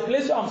now I'm at a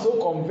place where I'm so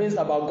convinced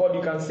about God,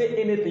 you can say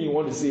anything you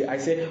want to say. I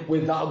say,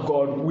 without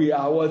God, we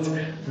are what?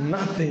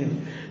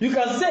 Nothing. You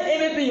can say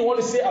anything you want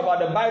to say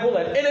about the Bible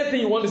and anything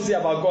you want to say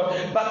about God.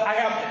 But I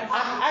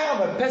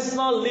have a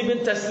personal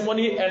living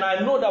testimony, and I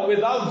know that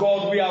without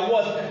God, we are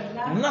what?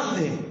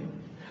 Nothing.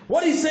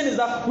 What he's saying is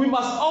that we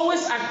must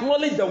always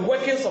acknowledge the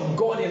workings of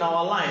God in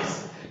our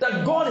lives.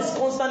 That God is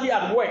constantly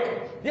at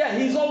work. Yeah,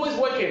 he's always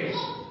working.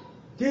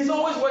 He's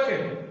always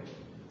working.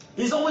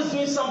 He's always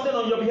doing something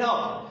on your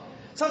behalf.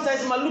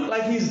 Sometimes it might look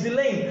like he's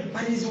delaying,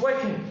 but he's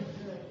working.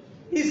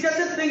 He's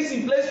getting things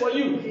in place for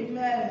you.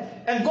 Amen.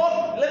 And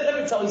God,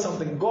 let me tell you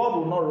something. God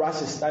will not rush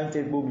his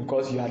timetable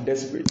because you are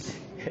desperate.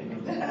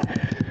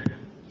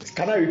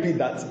 Can I repeat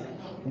that?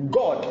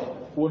 God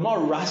will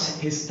not rush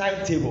his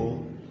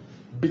timetable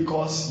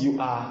because you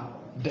are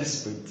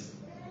desperate.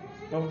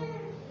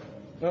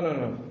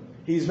 No.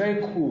 He's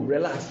very cool,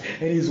 relaxed,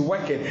 and he's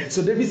working.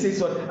 So David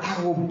says,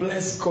 I will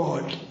bless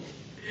God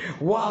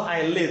while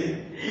I live.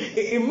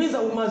 It means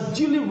that we must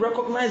duly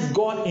recognize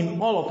God in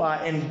all of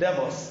our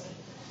endeavors.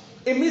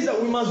 It means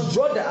that we must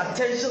draw the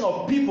attention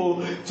of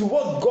people to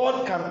what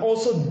God can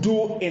also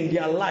do in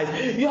their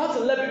life. You have to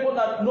let people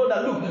know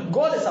that, look,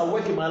 God is at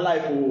work in my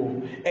life,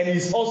 and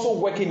he's also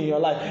working in your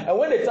life. And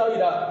when they tell you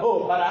that,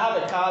 oh, but I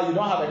have a car, you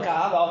don't have a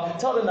car,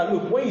 tell them that,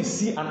 look, when you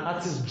see an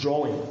artist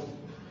drawing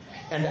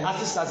and the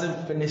artist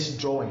hasn't finished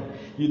drawing,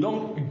 you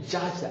don't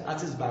judge the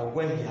artist by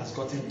when he has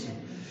gotten to.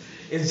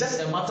 It's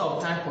just a matter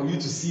of time for you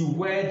to see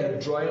where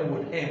the drawing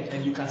would end,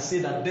 and you can say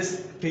that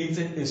this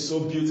painting is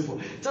so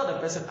beautiful. Tell the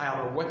person, I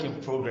am a work in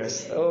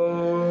progress.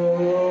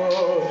 Oh,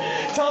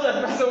 tell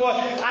the person what?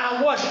 I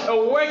am what?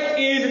 A work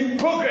in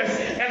progress.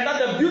 And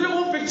that the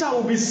beautiful picture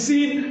will be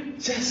seen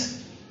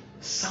just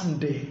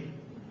someday.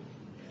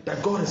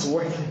 That God is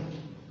working.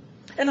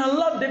 And I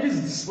love David's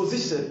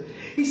disposition.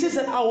 He says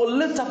that I will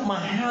lift up my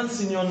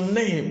hands in your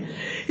name.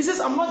 He says,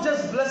 I'm not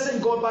just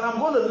blessing God, but I'm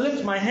going to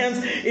lift my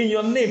hands in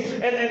your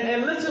name.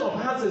 And lifting of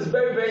hands is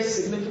very, very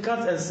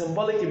significant and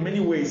symbolic in many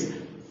ways.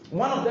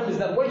 One of them is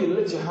that when you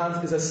lift your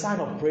hands, it's a sign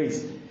of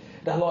praise.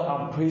 That, Lord,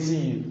 I'm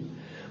praising you.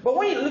 But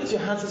when you lift your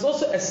hands, it's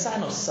also a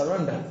sign of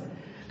surrender.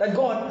 That,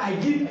 God, I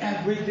give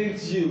everything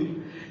to you.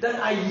 That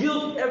I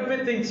yield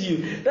everything to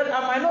you. That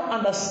I might not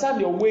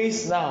understand your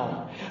ways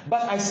now,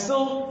 but I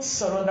still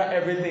surrender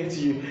everything to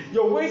you.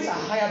 Your ways are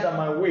higher than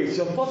my ways.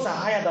 Your thoughts are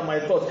higher than my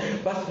thoughts.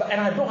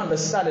 And I don't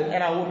understand it.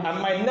 And I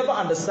might never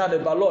understand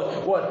it. But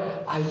Lord,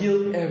 what? I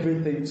yield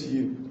everything to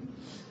you.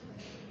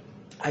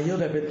 I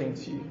yield everything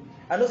to you.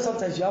 I know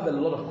sometimes you have a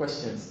lot of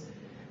questions.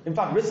 In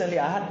fact, recently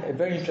I had a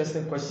very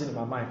interesting question in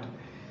my mind.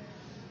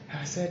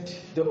 I said,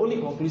 the only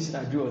conclusion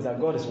I drew was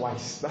that God is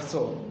wise. That's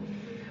all.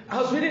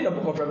 I was reading the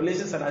book of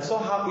Revelations and I saw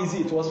how easy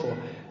it was for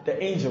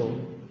the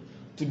angel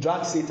to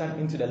drag Satan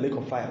into the lake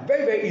of fire.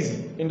 Very, very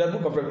easy. In the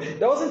book of Revelation,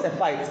 there wasn't a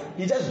fight.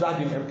 He just dragged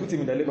him and put him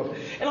in the lake of fire.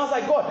 And I was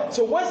like, God,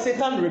 so when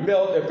Satan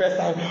rebelled the first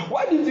time,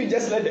 why didn't you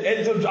just let the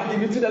angel drag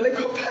him into the lake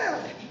of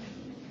fire?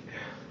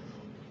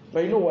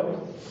 But you know what?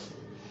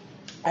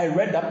 I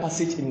read that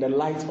passage in the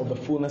light of the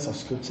fullness of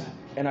Scripture,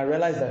 and I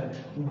realized that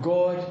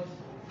God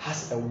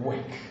has a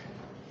work.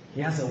 He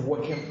has a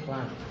working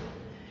plan.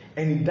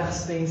 And he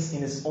does things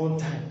in his own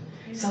time.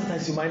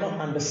 Sometimes you might not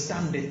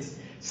understand it.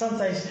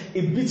 Sometimes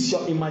it beats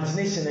your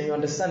imagination and you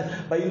understand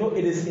it. But you know,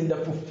 it is in the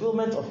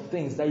fulfillment of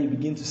things that you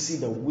begin to see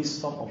the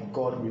wisdom of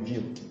God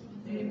revealed.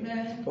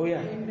 Amen. Oh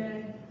yeah.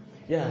 Amen.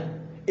 Yeah.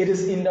 It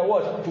is in the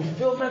word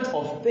fulfillment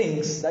of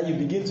things that you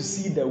begin to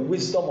see the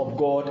wisdom of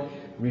God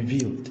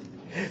revealed.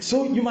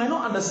 So you might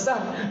not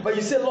understand, but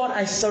you say, Lord,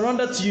 I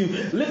surrender to you.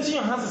 Lifting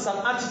your hands is an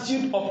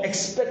attitude of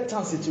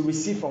expectancy to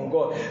receive from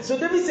God. So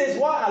David says,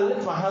 why I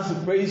lift my hands to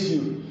praise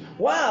you,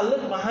 why I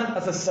lift my hand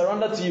as a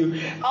surrender to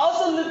you, I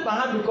also lift my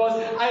hand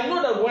because I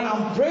know that when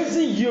I'm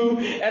praising you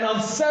and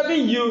I'm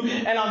serving you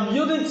and I'm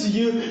yielding to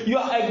you, you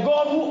are a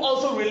God who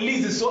also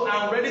releases, so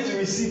I'm ready to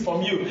receive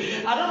from you.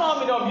 I don't know how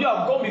many of you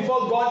have gone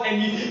before God,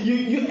 and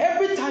you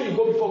every time you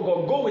go before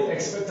God, go with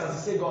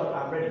expectancy. Say, God,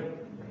 I'm ready.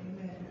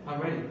 Amen. I'm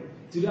ready.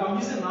 Today I'm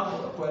using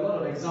now for a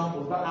lot of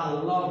examples, but I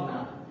love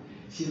now.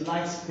 She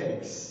likes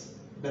pegs.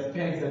 The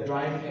pegs, the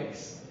dry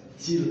pegs.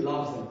 She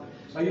loves them.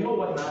 But you know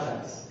what now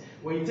does?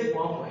 When you take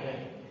one for her,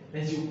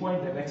 then she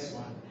point the next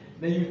one.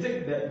 Then you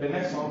take the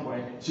next one for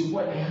her. She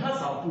point, her hands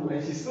are full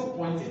and she's still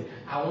pointing.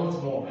 I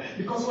want more.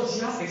 Because what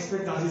she has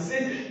expectancy. She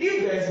says,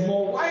 if there's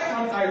more, why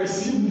can't I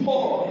receive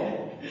more?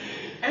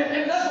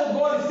 And that's what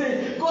God is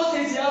saying. God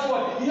says He has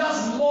what? He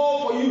has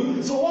more for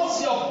you. So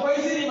once you're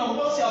praising Him and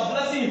once you're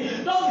blessing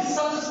Him, don't be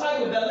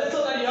satisfied with the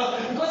little that you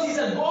have, because He's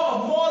a God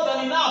of more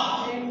than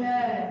enough.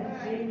 Amen.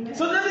 Amen.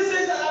 So David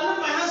says that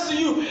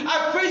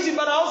praise you,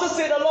 but I also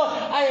say, the Lord,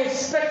 I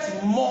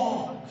expect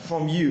more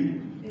from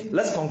you.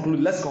 Let's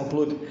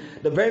conclude.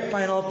 The very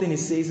final thing he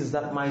says is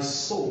that my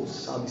soul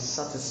shall be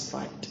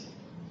satisfied.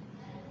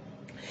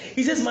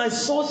 He says, my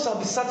soul shall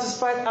be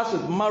satisfied as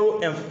with marrow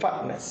and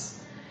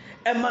fatness,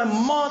 and my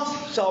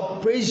mouth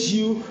shall praise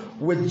you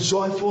with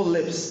joyful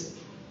lips.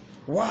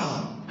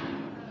 Wow.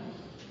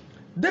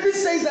 David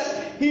says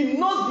that he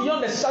knows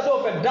beyond the shadow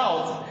of a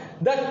doubt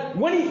that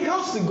when he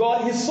comes to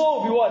God, his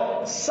soul will be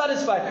what?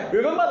 Satisfied.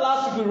 Remember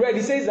last week we read,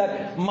 he says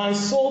that my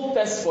soul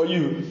thirsts for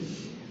you.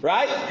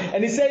 Right?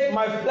 And he said,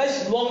 my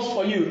flesh longs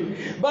for you.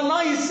 But now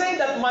he's saying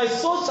that my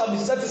soul shall be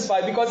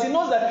satisfied, because he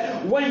knows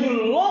that when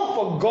you long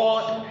for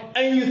God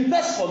and you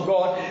thirst for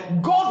God,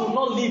 God will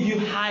not leave you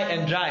high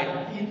and dry.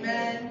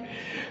 Amen.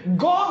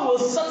 God will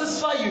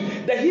satisfy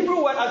you. The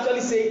Hebrew word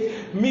actually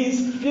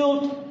means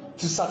filled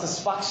to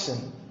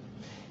satisfaction.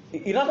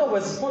 In other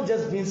words, it's not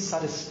just being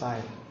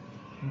satisfied,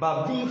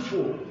 but being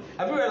full.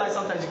 Have you realized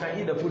sometimes you can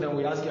eat the food and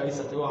we ask you, are you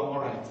satisfied? Oh, I'm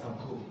alright, I'm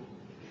cool.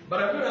 But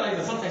have you realized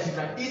that sometimes you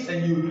can eat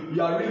and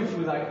you are really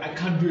full, like, I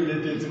can't do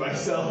anything to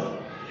myself.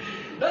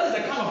 That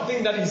is the kind of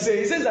thing that he says.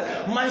 He says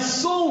that my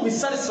soul will be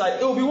satisfied.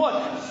 It will be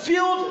what?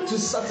 Filled to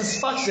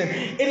satisfaction.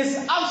 It is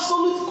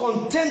absolute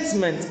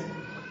contentment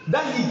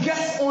that he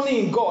gets only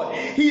in God.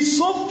 He's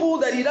so full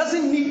that he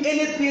doesn't need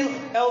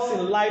anything else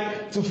in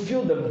life to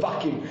fill the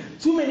vacuum.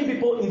 Too many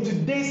people in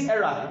today's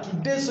era,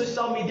 today's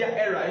social media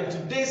era, in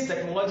today's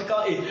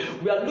technological age,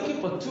 we are looking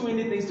for too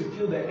many things to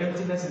fill the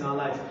emptiness in our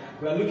lives.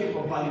 We are looking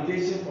for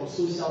validation from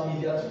social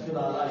media to fill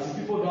our lives. If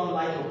people don't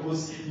like a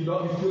post, you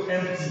feel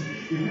empty.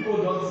 If people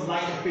don't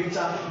like a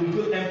picture, you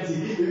feel empty.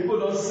 If people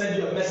don't send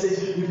you a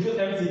message, you feel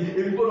empty.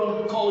 If people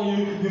don't call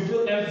you, you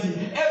feel empty.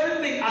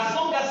 Everything, as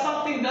long as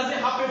something doesn't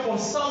happen from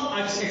some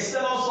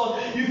external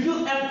source, you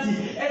feel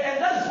empty.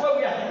 And that's where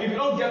we are. If you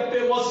don't get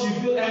famous, you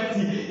feel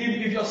empty.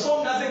 If your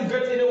song doesn't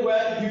get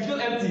anywhere, you feel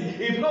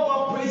empty. If no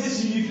one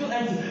praises you, you feel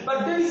empty.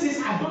 But David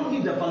says, I don't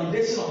need the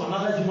validation of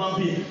another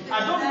human being.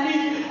 I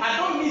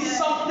don't need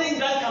something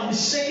that can be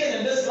shaken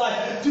in this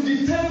life to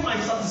determine my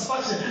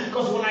satisfaction.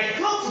 Because when I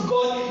come to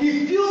God,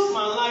 he fills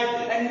my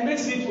life and he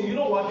makes me feel, you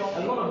know what?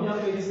 A lot of young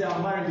ladies say,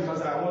 I'm married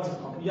because I want to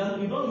complete.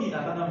 You don't need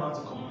another man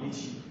to complete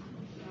you.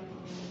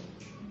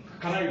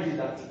 Can I repeat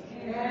that?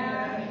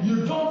 Yeah.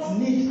 You don't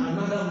need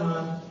another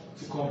man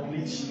to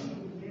complete you.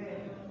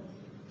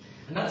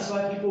 And that's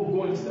why people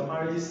go into the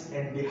marriages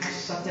and they have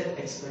shattered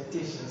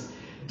expectations,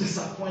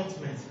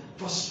 disappointments,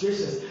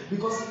 frustrations,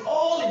 because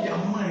all in their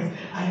mind,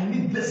 I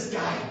need this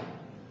guy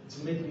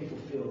to make me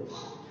fulfilled.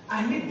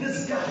 I need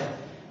this guy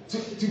to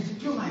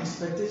fulfill my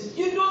expectations.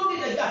 You don't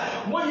need a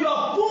guy. When you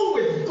are born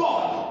with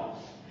God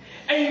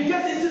and you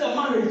get into the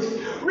marriage,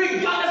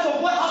 regardless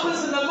of what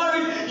happens in the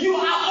marriage, you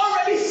are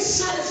already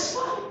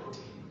satisfied.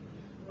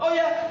 Oh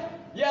yeah?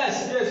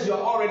 Yes, you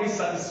are already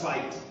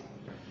satisfied.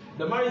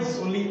 The marriage is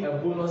only a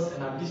bonus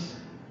and addition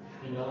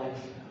in your life.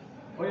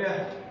 Oh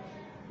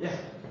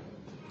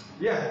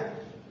yeah.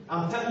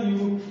 I'm telling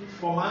you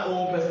from my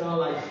own personal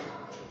life.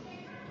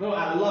 No,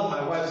 I love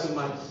my wife so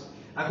much.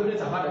 I couldn't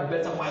have had a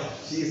better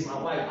wife. She is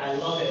my wife. I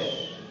love her.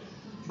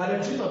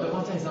 But the truth of the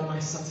matter is that my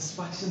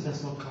satisfaction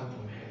does not come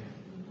from her.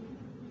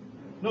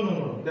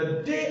 No.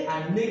 The day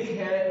I make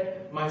her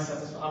my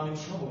satisfaction, I'm in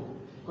trouble.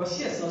 Because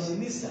she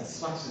needs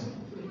satisfaction.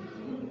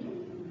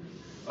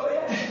 Oh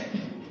yeah.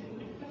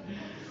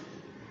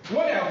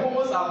 When her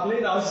hormones are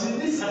playing out, she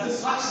needs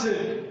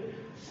satisfaction.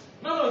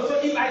 No. So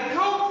if I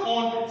count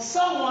on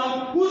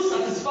someone whose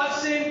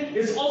satisfaction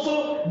is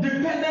also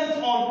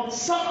dependent on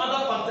some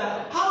other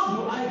factor, how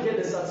do I get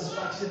the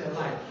satisfaction in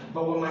life?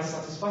 But when my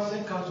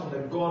satisfaction comes from the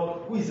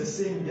God who is the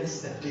same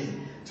yesterday,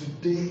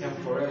 today, and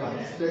forever,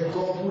 the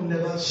God who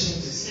never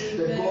changes,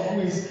 the God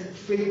who is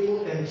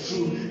faithful and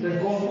true, the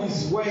God who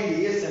is where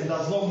he is and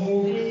does not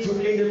move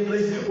to any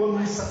place, when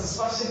my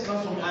satisfaction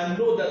comes from him, I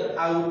know that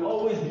I will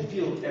always be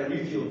filled and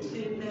refilled.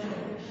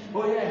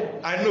 Oh yeah,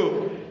 I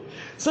know.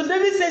 So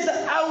David says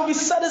that I will be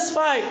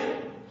satisfied.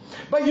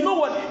 But you know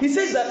what? He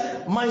says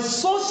that my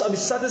soul shall be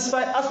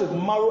satisfied as with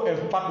marrow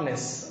and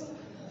fatness.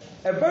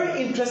 A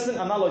very interesting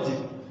analogy.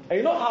 And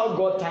you know how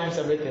God times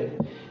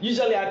everything.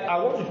 Usually I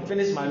want to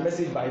finish my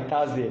message by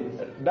Thursday.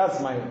 That's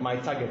my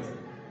target.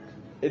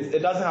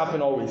 It doesn't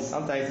happen always.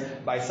 Sometimes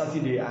by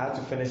Saturday I have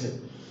to finish it.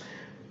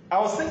 I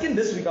was thinking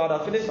this week I would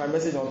have finished my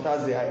message on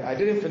Thursday. I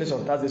didn't finish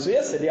on Thursday. So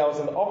yesterday I was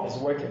in the office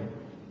working.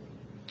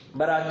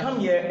 But I come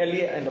here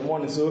earlier in the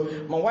morning, so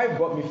my wife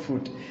brought me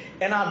food.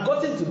 And I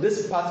got into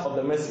this part of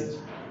the message.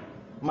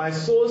 My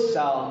soul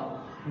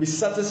shall be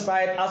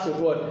satisfied as with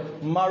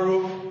what?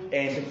 Marrow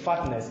and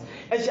fatness.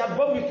 And she had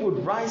brought me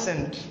food, rice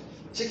and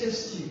chicken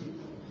stew.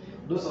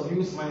 Those of you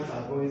whose minds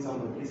are going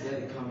somewhere, please let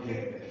it come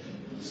here.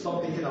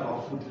 Stop thinking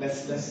about food.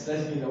 Let's be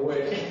in the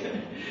word.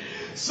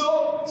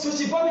 So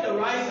she brought me the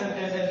rice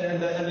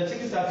and the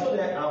chicken stew. I told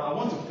her I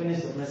want to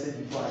finish the message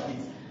before I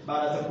eat.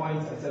 But at the point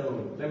I said,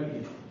 oh, let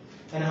me eat.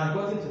 And I had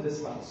gotten to this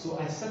part. So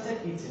I started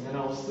eating and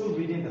I was still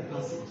reading the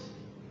passage.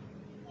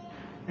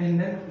 And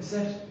then he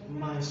said,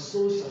 my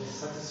soul shall be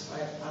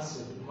satisfied as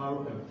with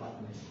marrow and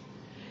fatness.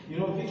 You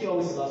know, Vicky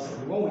always loves it.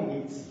 When we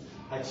eat,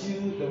 I chew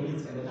the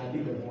meat and then I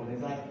leave the bone.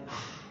 It's like,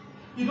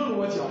 you don't know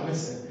what you are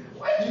missing.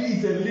 Why do you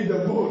eat and leave the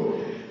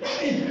bone?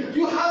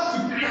 You have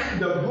to crack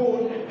the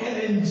bone and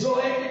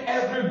enjoy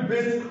every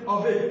bit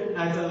of it. And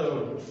I tell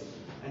her,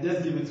 I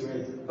just give it to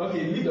her.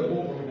 Okay, leave the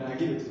bone for me, and I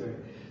give it to her.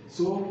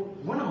 So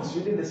when I was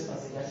reading this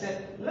passage, I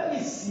said, let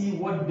me see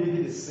what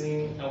David is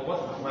saying and what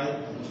am I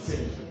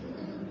saying.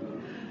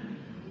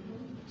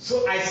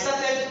 So I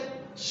started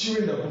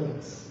chewing the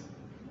bones.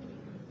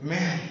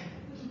 Man,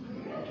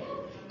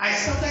 I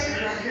started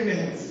cracking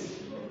it.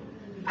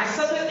 I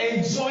started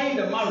enjoying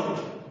the marrow.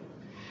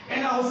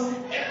 And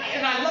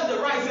I love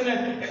the rice,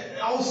 and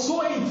I was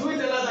so into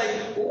it, and I was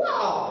like,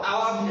 wow,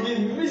 I've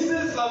been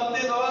missing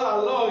something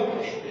all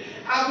along.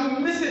 I've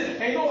been missing.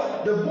 And you know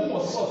what? The bone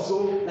was soft, so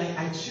like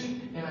I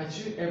chewed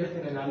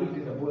everything, and I looked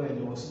in the bowl, and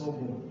there was no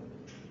bone.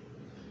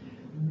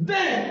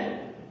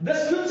 Then the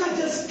scripture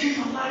just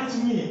came alive to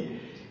me.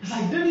 It's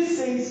like David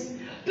says,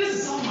 this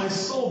is how my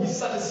soul will be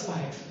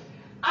satisfied.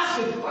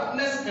 As with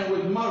fatness and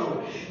with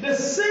marrow. The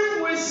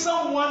same way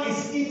someone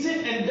is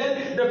eating and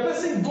then the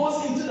person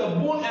goes into the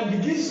bone and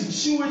begins to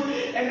chew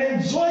it and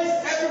enjoys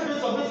every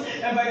bit of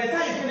it. And by the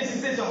time he finishes, he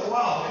says, oh,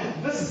 wow,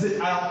 this is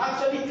it. I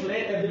have actually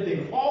cleared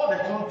everything. All the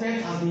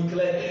content has been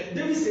cleared.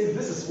 David says,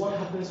 this is what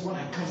happens when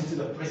I come into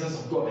the presence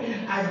of God.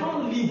 I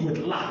don't live with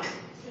lack.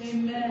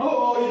 Amen.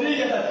 Oh, you didn't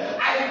get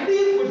that. I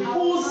live with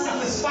full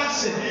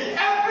satisfaction.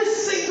 Every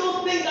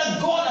single thing that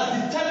God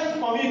has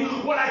determined for me,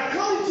 when I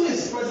come into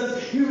His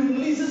presence, He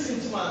releases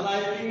into my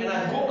life, and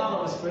I go out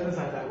of His presence.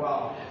 I'm like,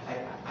 wow,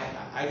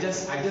 I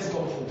just got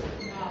full.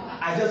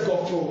 I just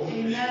got full.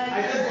 Amen.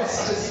 I just got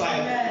satisfied.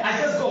 Amen.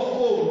 I just got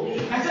full.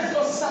 Amen. I just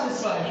got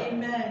satisfied.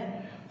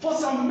 Amen. For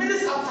some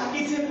minutes after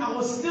eating, I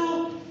was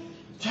still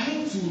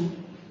trying to.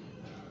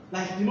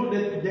 Like, you know,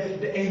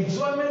 the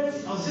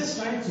enjoyment, I was just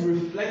trying to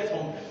reflect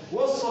on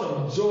what sort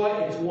of joy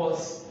it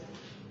was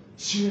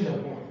chewing the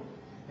bone.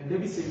 And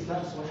David says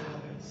that's what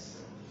happens.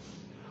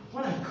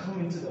 When I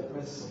come into the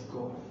presence of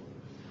God,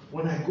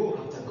 when I go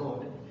after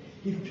God,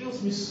 He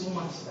fills me so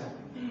much that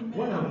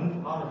when I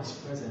move out of His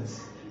presence,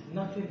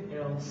 nothing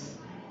else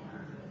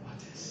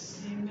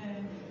matters.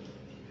 Amen.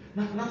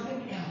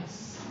 Nothing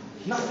else.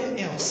 Nothing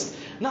else.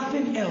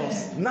 Nothing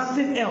else.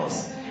 Nothing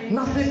else.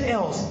 Nothing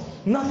else.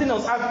 Nothing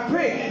else. I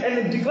pray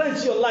and declare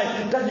into your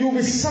life that you will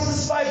be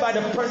satisfied by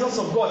the presence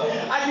of God.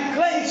 I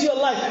declare into your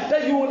life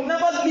that you will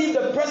never leave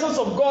the presence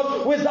of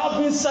God without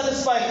being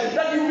satisfied.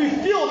 That you will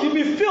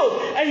be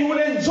filled, and you will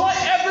enjoy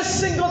every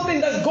single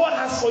thing that God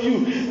has for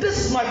you.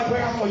 This is my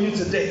prayer for you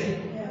today.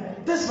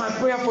 This is my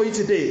prayer for you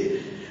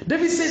today.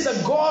 David says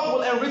that God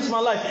will enrich my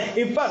life.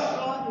 In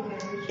fact,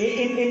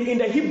 in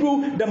the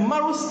Hebrew, the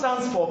marrow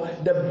stands for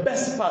the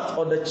best part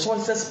or the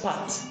choicest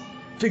part.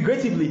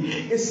 Figuratively,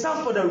 it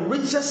stands for the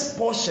richest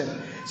portion.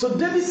 So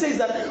David says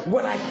that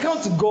when I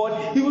come to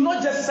God, He will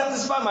not just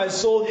satisfy my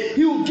soul,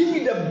 He will give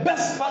me the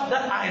best part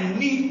that I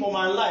need for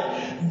my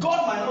life.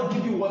 God might not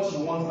give you what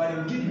you want, but He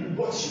will give you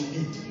what you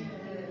need.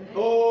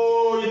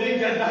 Oh, you didn't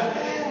get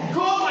that?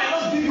 God might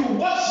not give you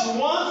what you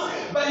want,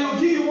 but He will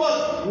give you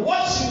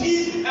what you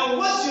need. And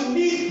what you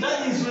need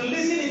that He's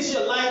releasing into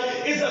your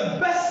life is the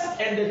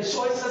best and the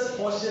choicest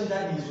portion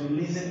that He's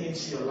releasing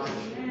into your life.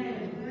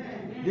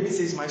 David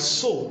says, my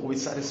soul will be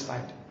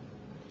satisfied.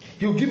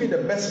 He will give me the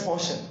best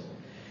portion.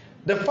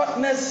 The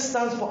fatness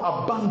stands for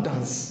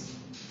abundance.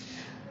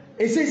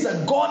 It says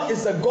that God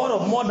is the God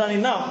of more than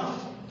enough.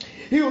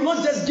 He will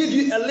not just give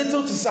you a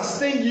little to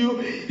sustain you.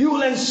 He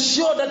will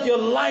ensure that your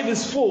life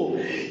is full.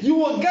 You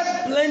will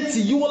get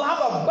plenty. You will have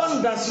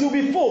abundance. You'll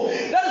be full.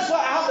 That is why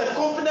I have the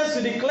confidence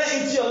to declare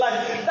into your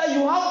life that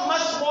you have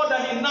much more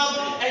than enough,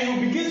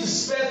 and you begin to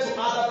spare to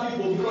other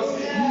people because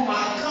you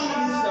are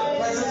coming into the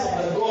presence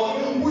of the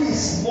God who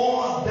is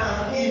more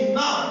than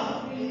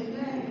enough.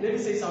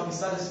 David says, I'll be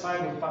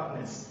satisfied with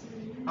fatness.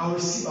 I'll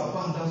receive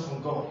abundance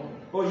from God.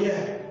 Oh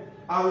yeah,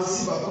 I'll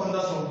receive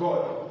abundance from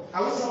God.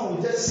 I wish someone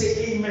would just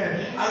say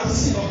amen. I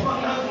receive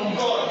abundance from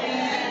God.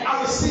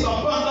 I receive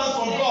abundance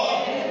from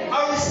God.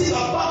 I receive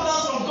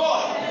abundance from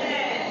God.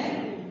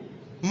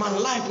 My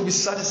life will be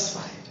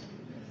satisfied.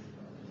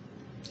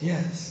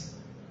 Yes.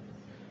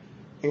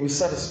 It will be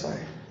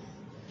satisfied.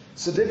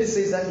 So David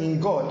says that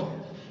in God,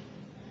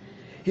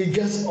 He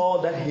gets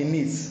all that He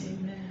needs.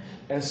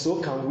 And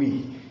so can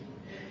we.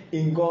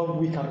 In God,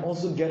 we can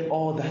also get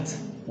all that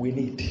we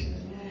need.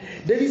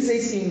 David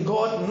says in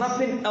God,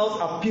 nothing else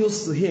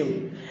appeals to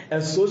Him.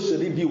 And so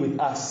should it be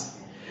with us.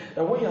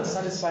 And when you are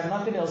satisfied,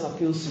 nothing else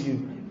appeals to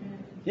you.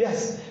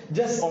 Yes,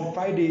 just on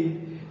Friday,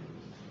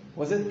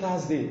 was it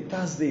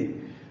Thursday,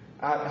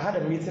 I had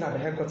a meeting at the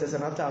headquarters,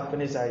 and after I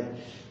finished,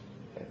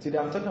 today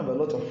I'm talking about a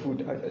lot of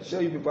food. I show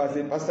you people, I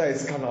say, Pastor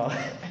is canal.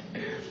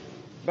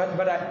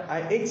 But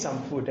I ate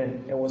some food,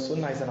 and it was so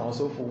nice, and I was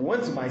so full. We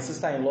went to my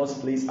sister-in-law's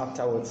place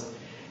afterwards.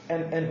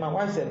 And my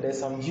wife said, there's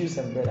some juice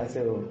and bread. I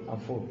said, oh, I'm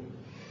full.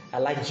 I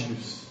like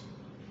juice.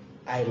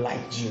 I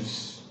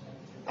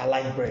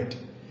like bread.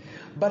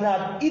 But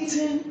I had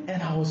eaten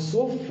and I was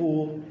so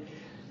full,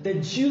 the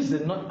juice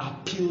did not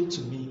appeal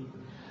to me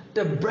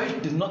the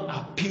bread did not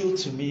appeal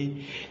to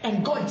me.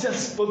 And God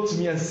just spoke to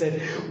me and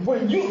said,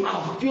 when you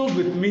are filled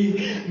with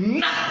me,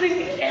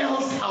 nothing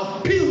else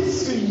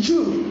appeals to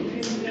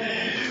you.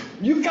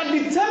 You can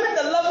determine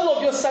the level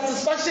of your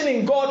satisfaction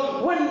in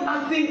God when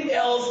nothing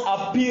else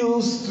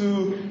appeals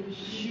to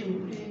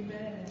you.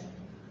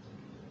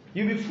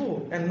 You'll be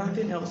full and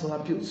nothing else will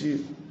appeal to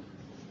you.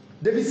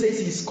 David says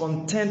he's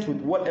content with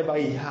whatever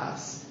he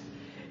has.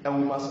 And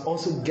we must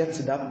also get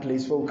to that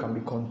place where we can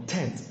be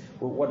content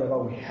with whatever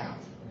we have.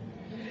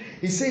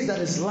 He says that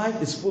his life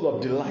is full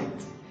of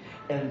delight.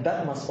 And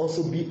that must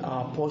also be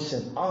our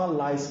portion. Our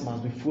lives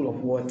must be full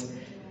of what?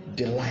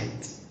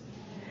 Delight.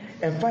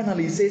 And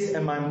finally, he says,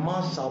 and my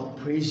mouth shall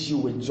praise you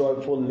with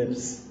joyful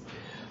lips.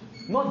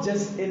 Not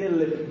just any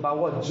lip, but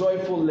what?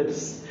 Joyful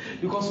lips.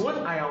 Because when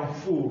I am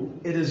full,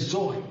 it is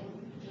joy.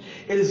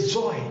 It is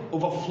joy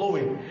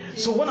overflowing.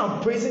 So when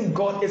I'm praising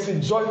God, it's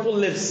with joyful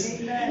lips.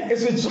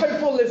 It's with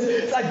joyful lips.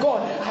 It's like,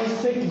 God, I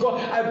thank you.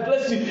 God, I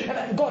bless you.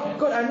 And God,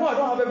 I know I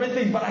don't have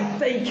everything, but I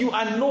thank you.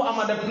 I know I'm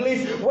at the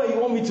place where you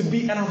want me to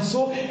be. And I'm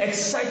so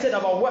excited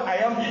about where I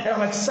am. And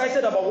I'm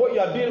excited about what you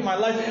are doing in my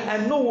life. I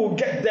know we'll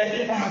get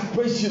there. And I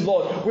praise you,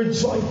 Lord, with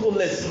joyful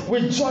lips.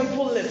 With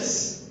joyful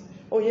lips.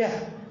 Oh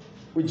yeah,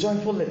 with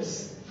joyful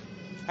lips.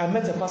 I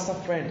met a pastor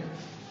friend.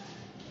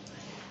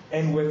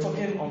 And we're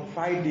talking on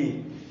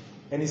Friday.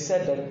 And he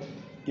said that,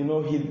 he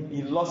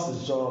lost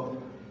his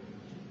job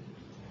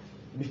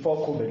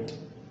before COVID.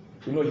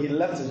 He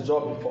left his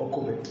job before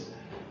COVID.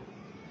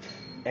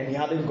 And he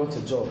hadn't got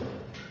a job.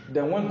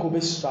 Then when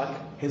COVID struck,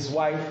 his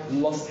wife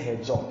lost her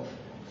job.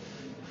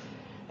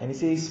 And he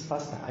says,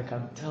 Pastor, I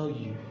can tell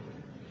you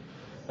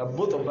that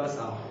both of us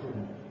are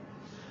home.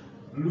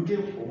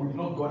 We've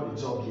not got a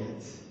job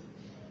yet.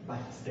 But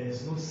there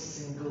is no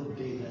single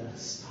day that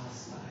has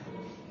passed by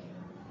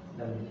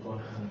that we've gone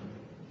home.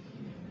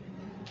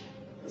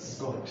 This is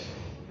God.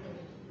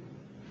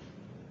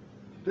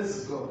 This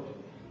is God.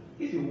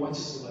 If He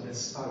watches over the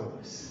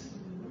sparrows,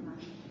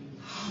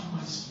 how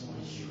much more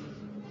you?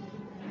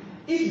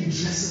 If He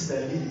dresses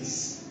the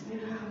lilies,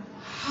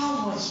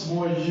 how much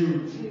more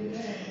you?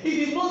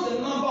 If He knows the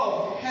number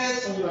of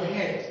hairs on your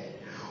head,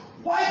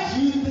 why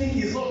do you think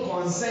He's not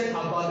concerned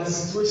about the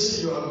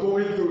situation you are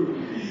going through?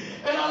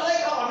 And I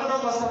like how another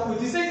pastor put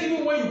it. He says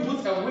even when you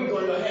put a wig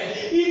on your head,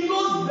 He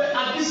knows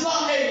the additional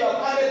hair you have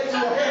added to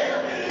your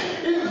hair.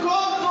 If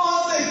God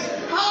knows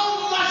it,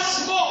 how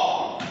much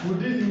more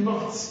would He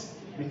not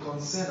be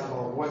concerned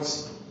about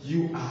what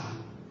you are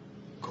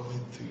going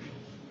through?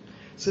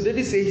 So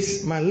David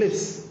says, my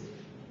lips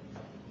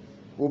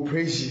will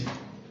praise you.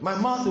 My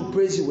mouth will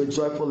praise you with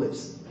joyful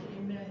lips.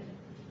 Amen.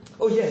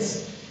 Oh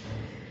yes.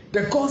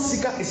 The God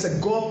seeker is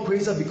a God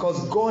praiser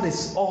because God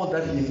is all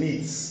that he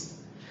needs.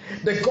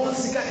 The God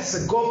seeker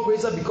is a God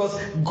praiser because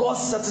God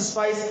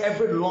satisfies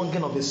every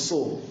longing of his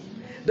soul.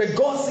 The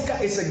God seeker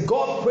is a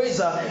God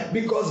praiser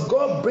because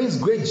God brings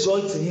great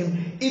joy to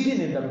him even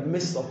in the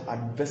midst of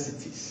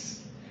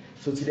adversities.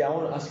 So today I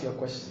want to ask you a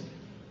question.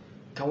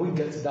 Can we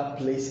get to that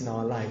place in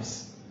our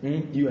lives,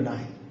 you and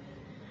I,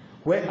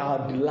 where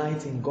our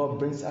delight in God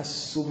brings us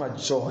so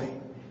much joy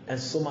and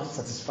so much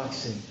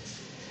satisfaction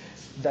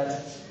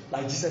that,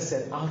 like Jesus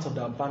said, out of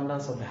the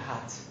abundance of the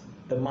heart,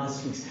 the mouth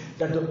speaks.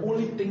 That the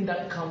only thing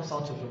that comes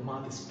out of your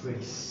mouth is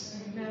praise.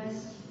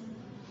 Amen.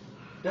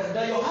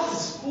 That your heart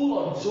is full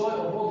of joy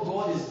of what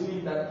God is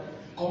doing, that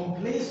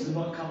complaints do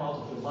not come out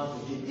of your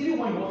mouth again. Even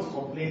when you want to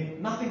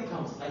complain, nothing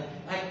comes.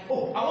 I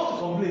want to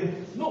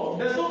complain. No,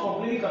 there's no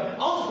complaining. I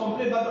want to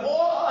complain, but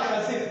all I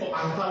can say is,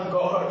 I thank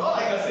God. All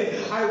I can say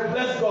is, I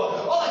bless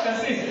God. All I can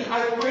say is,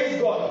 I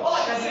praise God. All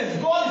I can say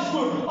is, God is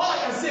good. All I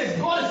can say is,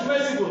 God is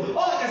merciful.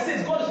 All I can say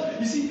is, God is...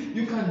 You see,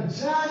 you can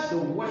judge the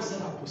words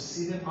that are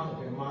proceeding out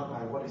of your mouth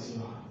by what is in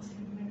your heart.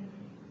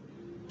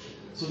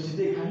 So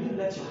today, can you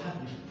let your heart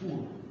be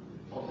full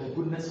of the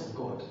goodness of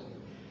God?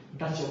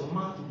 That your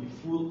mouth will be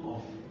full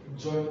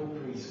of joyful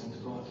praise unto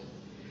God.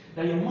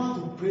 That your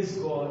mouth will praise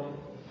God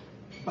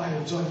by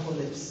your joyful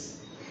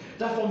lips.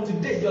 That from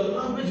today your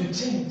language will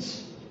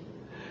change.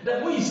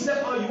 That when you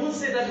step out, you won't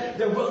say that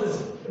the world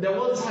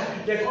is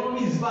hard, the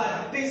economy is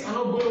bad, things are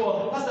not going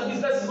well, pastor,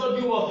 business is not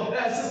doing well,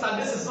 sister,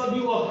 this is not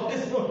doing well,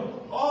 this is not.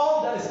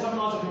 All that is coming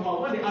out of your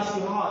mouth. When they ask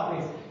you how are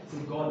things, say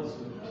God is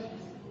good.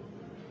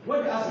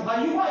 When they ask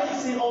you, why are you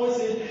saying always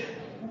say,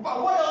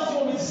 but what else do you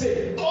want me to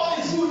say? God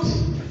is good.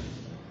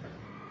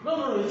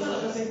 No. It's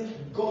not like saying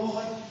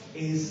God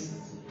is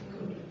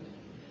good.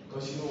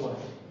 Because you know what?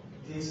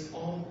 These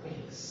all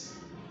things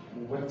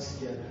will work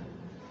together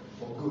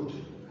for good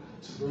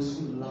to those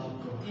who love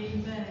God.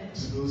 Amen.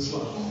 To those who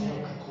are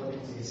called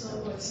according to his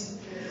purpose.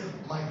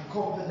 My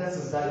confidence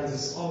is that it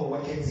is all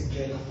working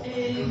together for my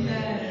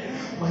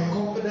good. My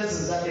confidence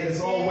is that it is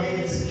all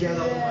working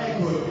together for my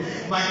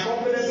good. My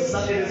confidence is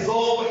that it is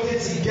all working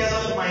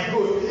together for my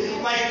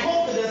good. My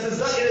confidence is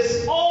that it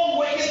is all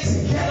working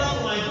together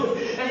for my good.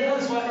 And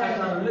that's why I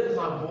can lift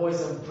my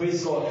voice and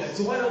praise God.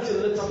 So why don't you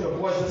lift up your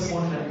voice this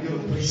morning and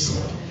begin to praise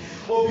God?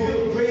 Or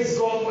begin to praise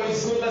God for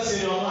his goodness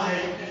in your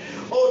life.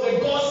 Oh, the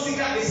God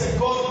seeker is a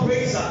God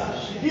praiser.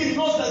 He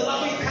knows the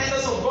loving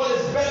kindness of God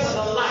is better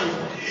than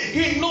life.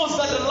 He knows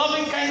that the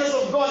loving kindness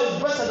of God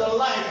is better than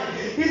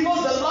life. He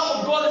knows the love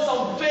of God is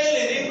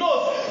unfailing. He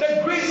knows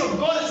the grace of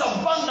God is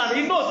abundant.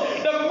 He knows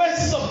the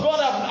mercies of God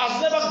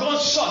have never gone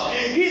short.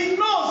 He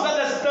knows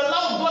that the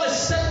love of God is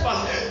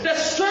steadfast. The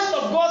strength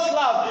of God's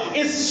love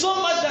is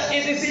so much that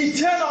it is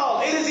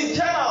eternal. It is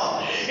eternal.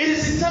 It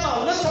is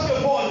eternal. Lift up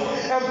your voice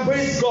and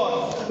praise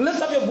God.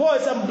 Lift up your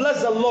voice and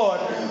bless the Lord.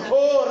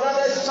 Oh,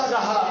 Radha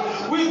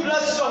Shadaha. We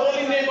bless your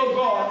holy name, O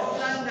God.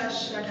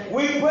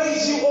 We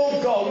praise you,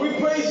 O God. We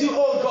praise you,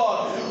 O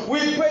God.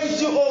 We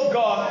praise you, O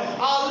God.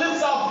 Our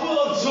lips are full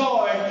of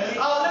joy.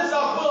 Our lips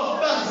are full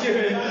of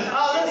thanksgiving.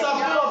 Our lips are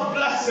full of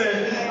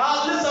blessing.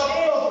 Our lips are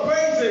full of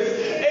praises.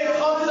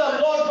 It's unto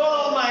the Lord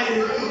God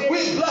Almighty.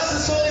 We bless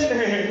His holy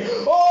name.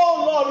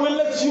 Oh Lord, we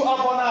lift you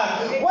up on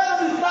high. Why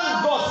don't you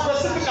thank God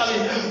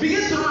specifically?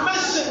 Begin to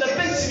mention the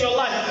things in your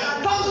life.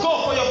 Thank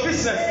God for your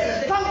business.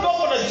 Thank God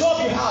for the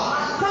job you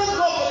have. Thank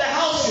God for the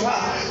house you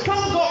have.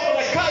 Thank God for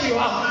the car you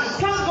have.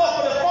 Thank God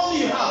for the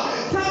family you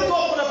have. Thank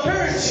God for the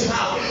parents you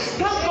have.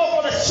 Thank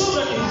God for the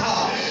children you have.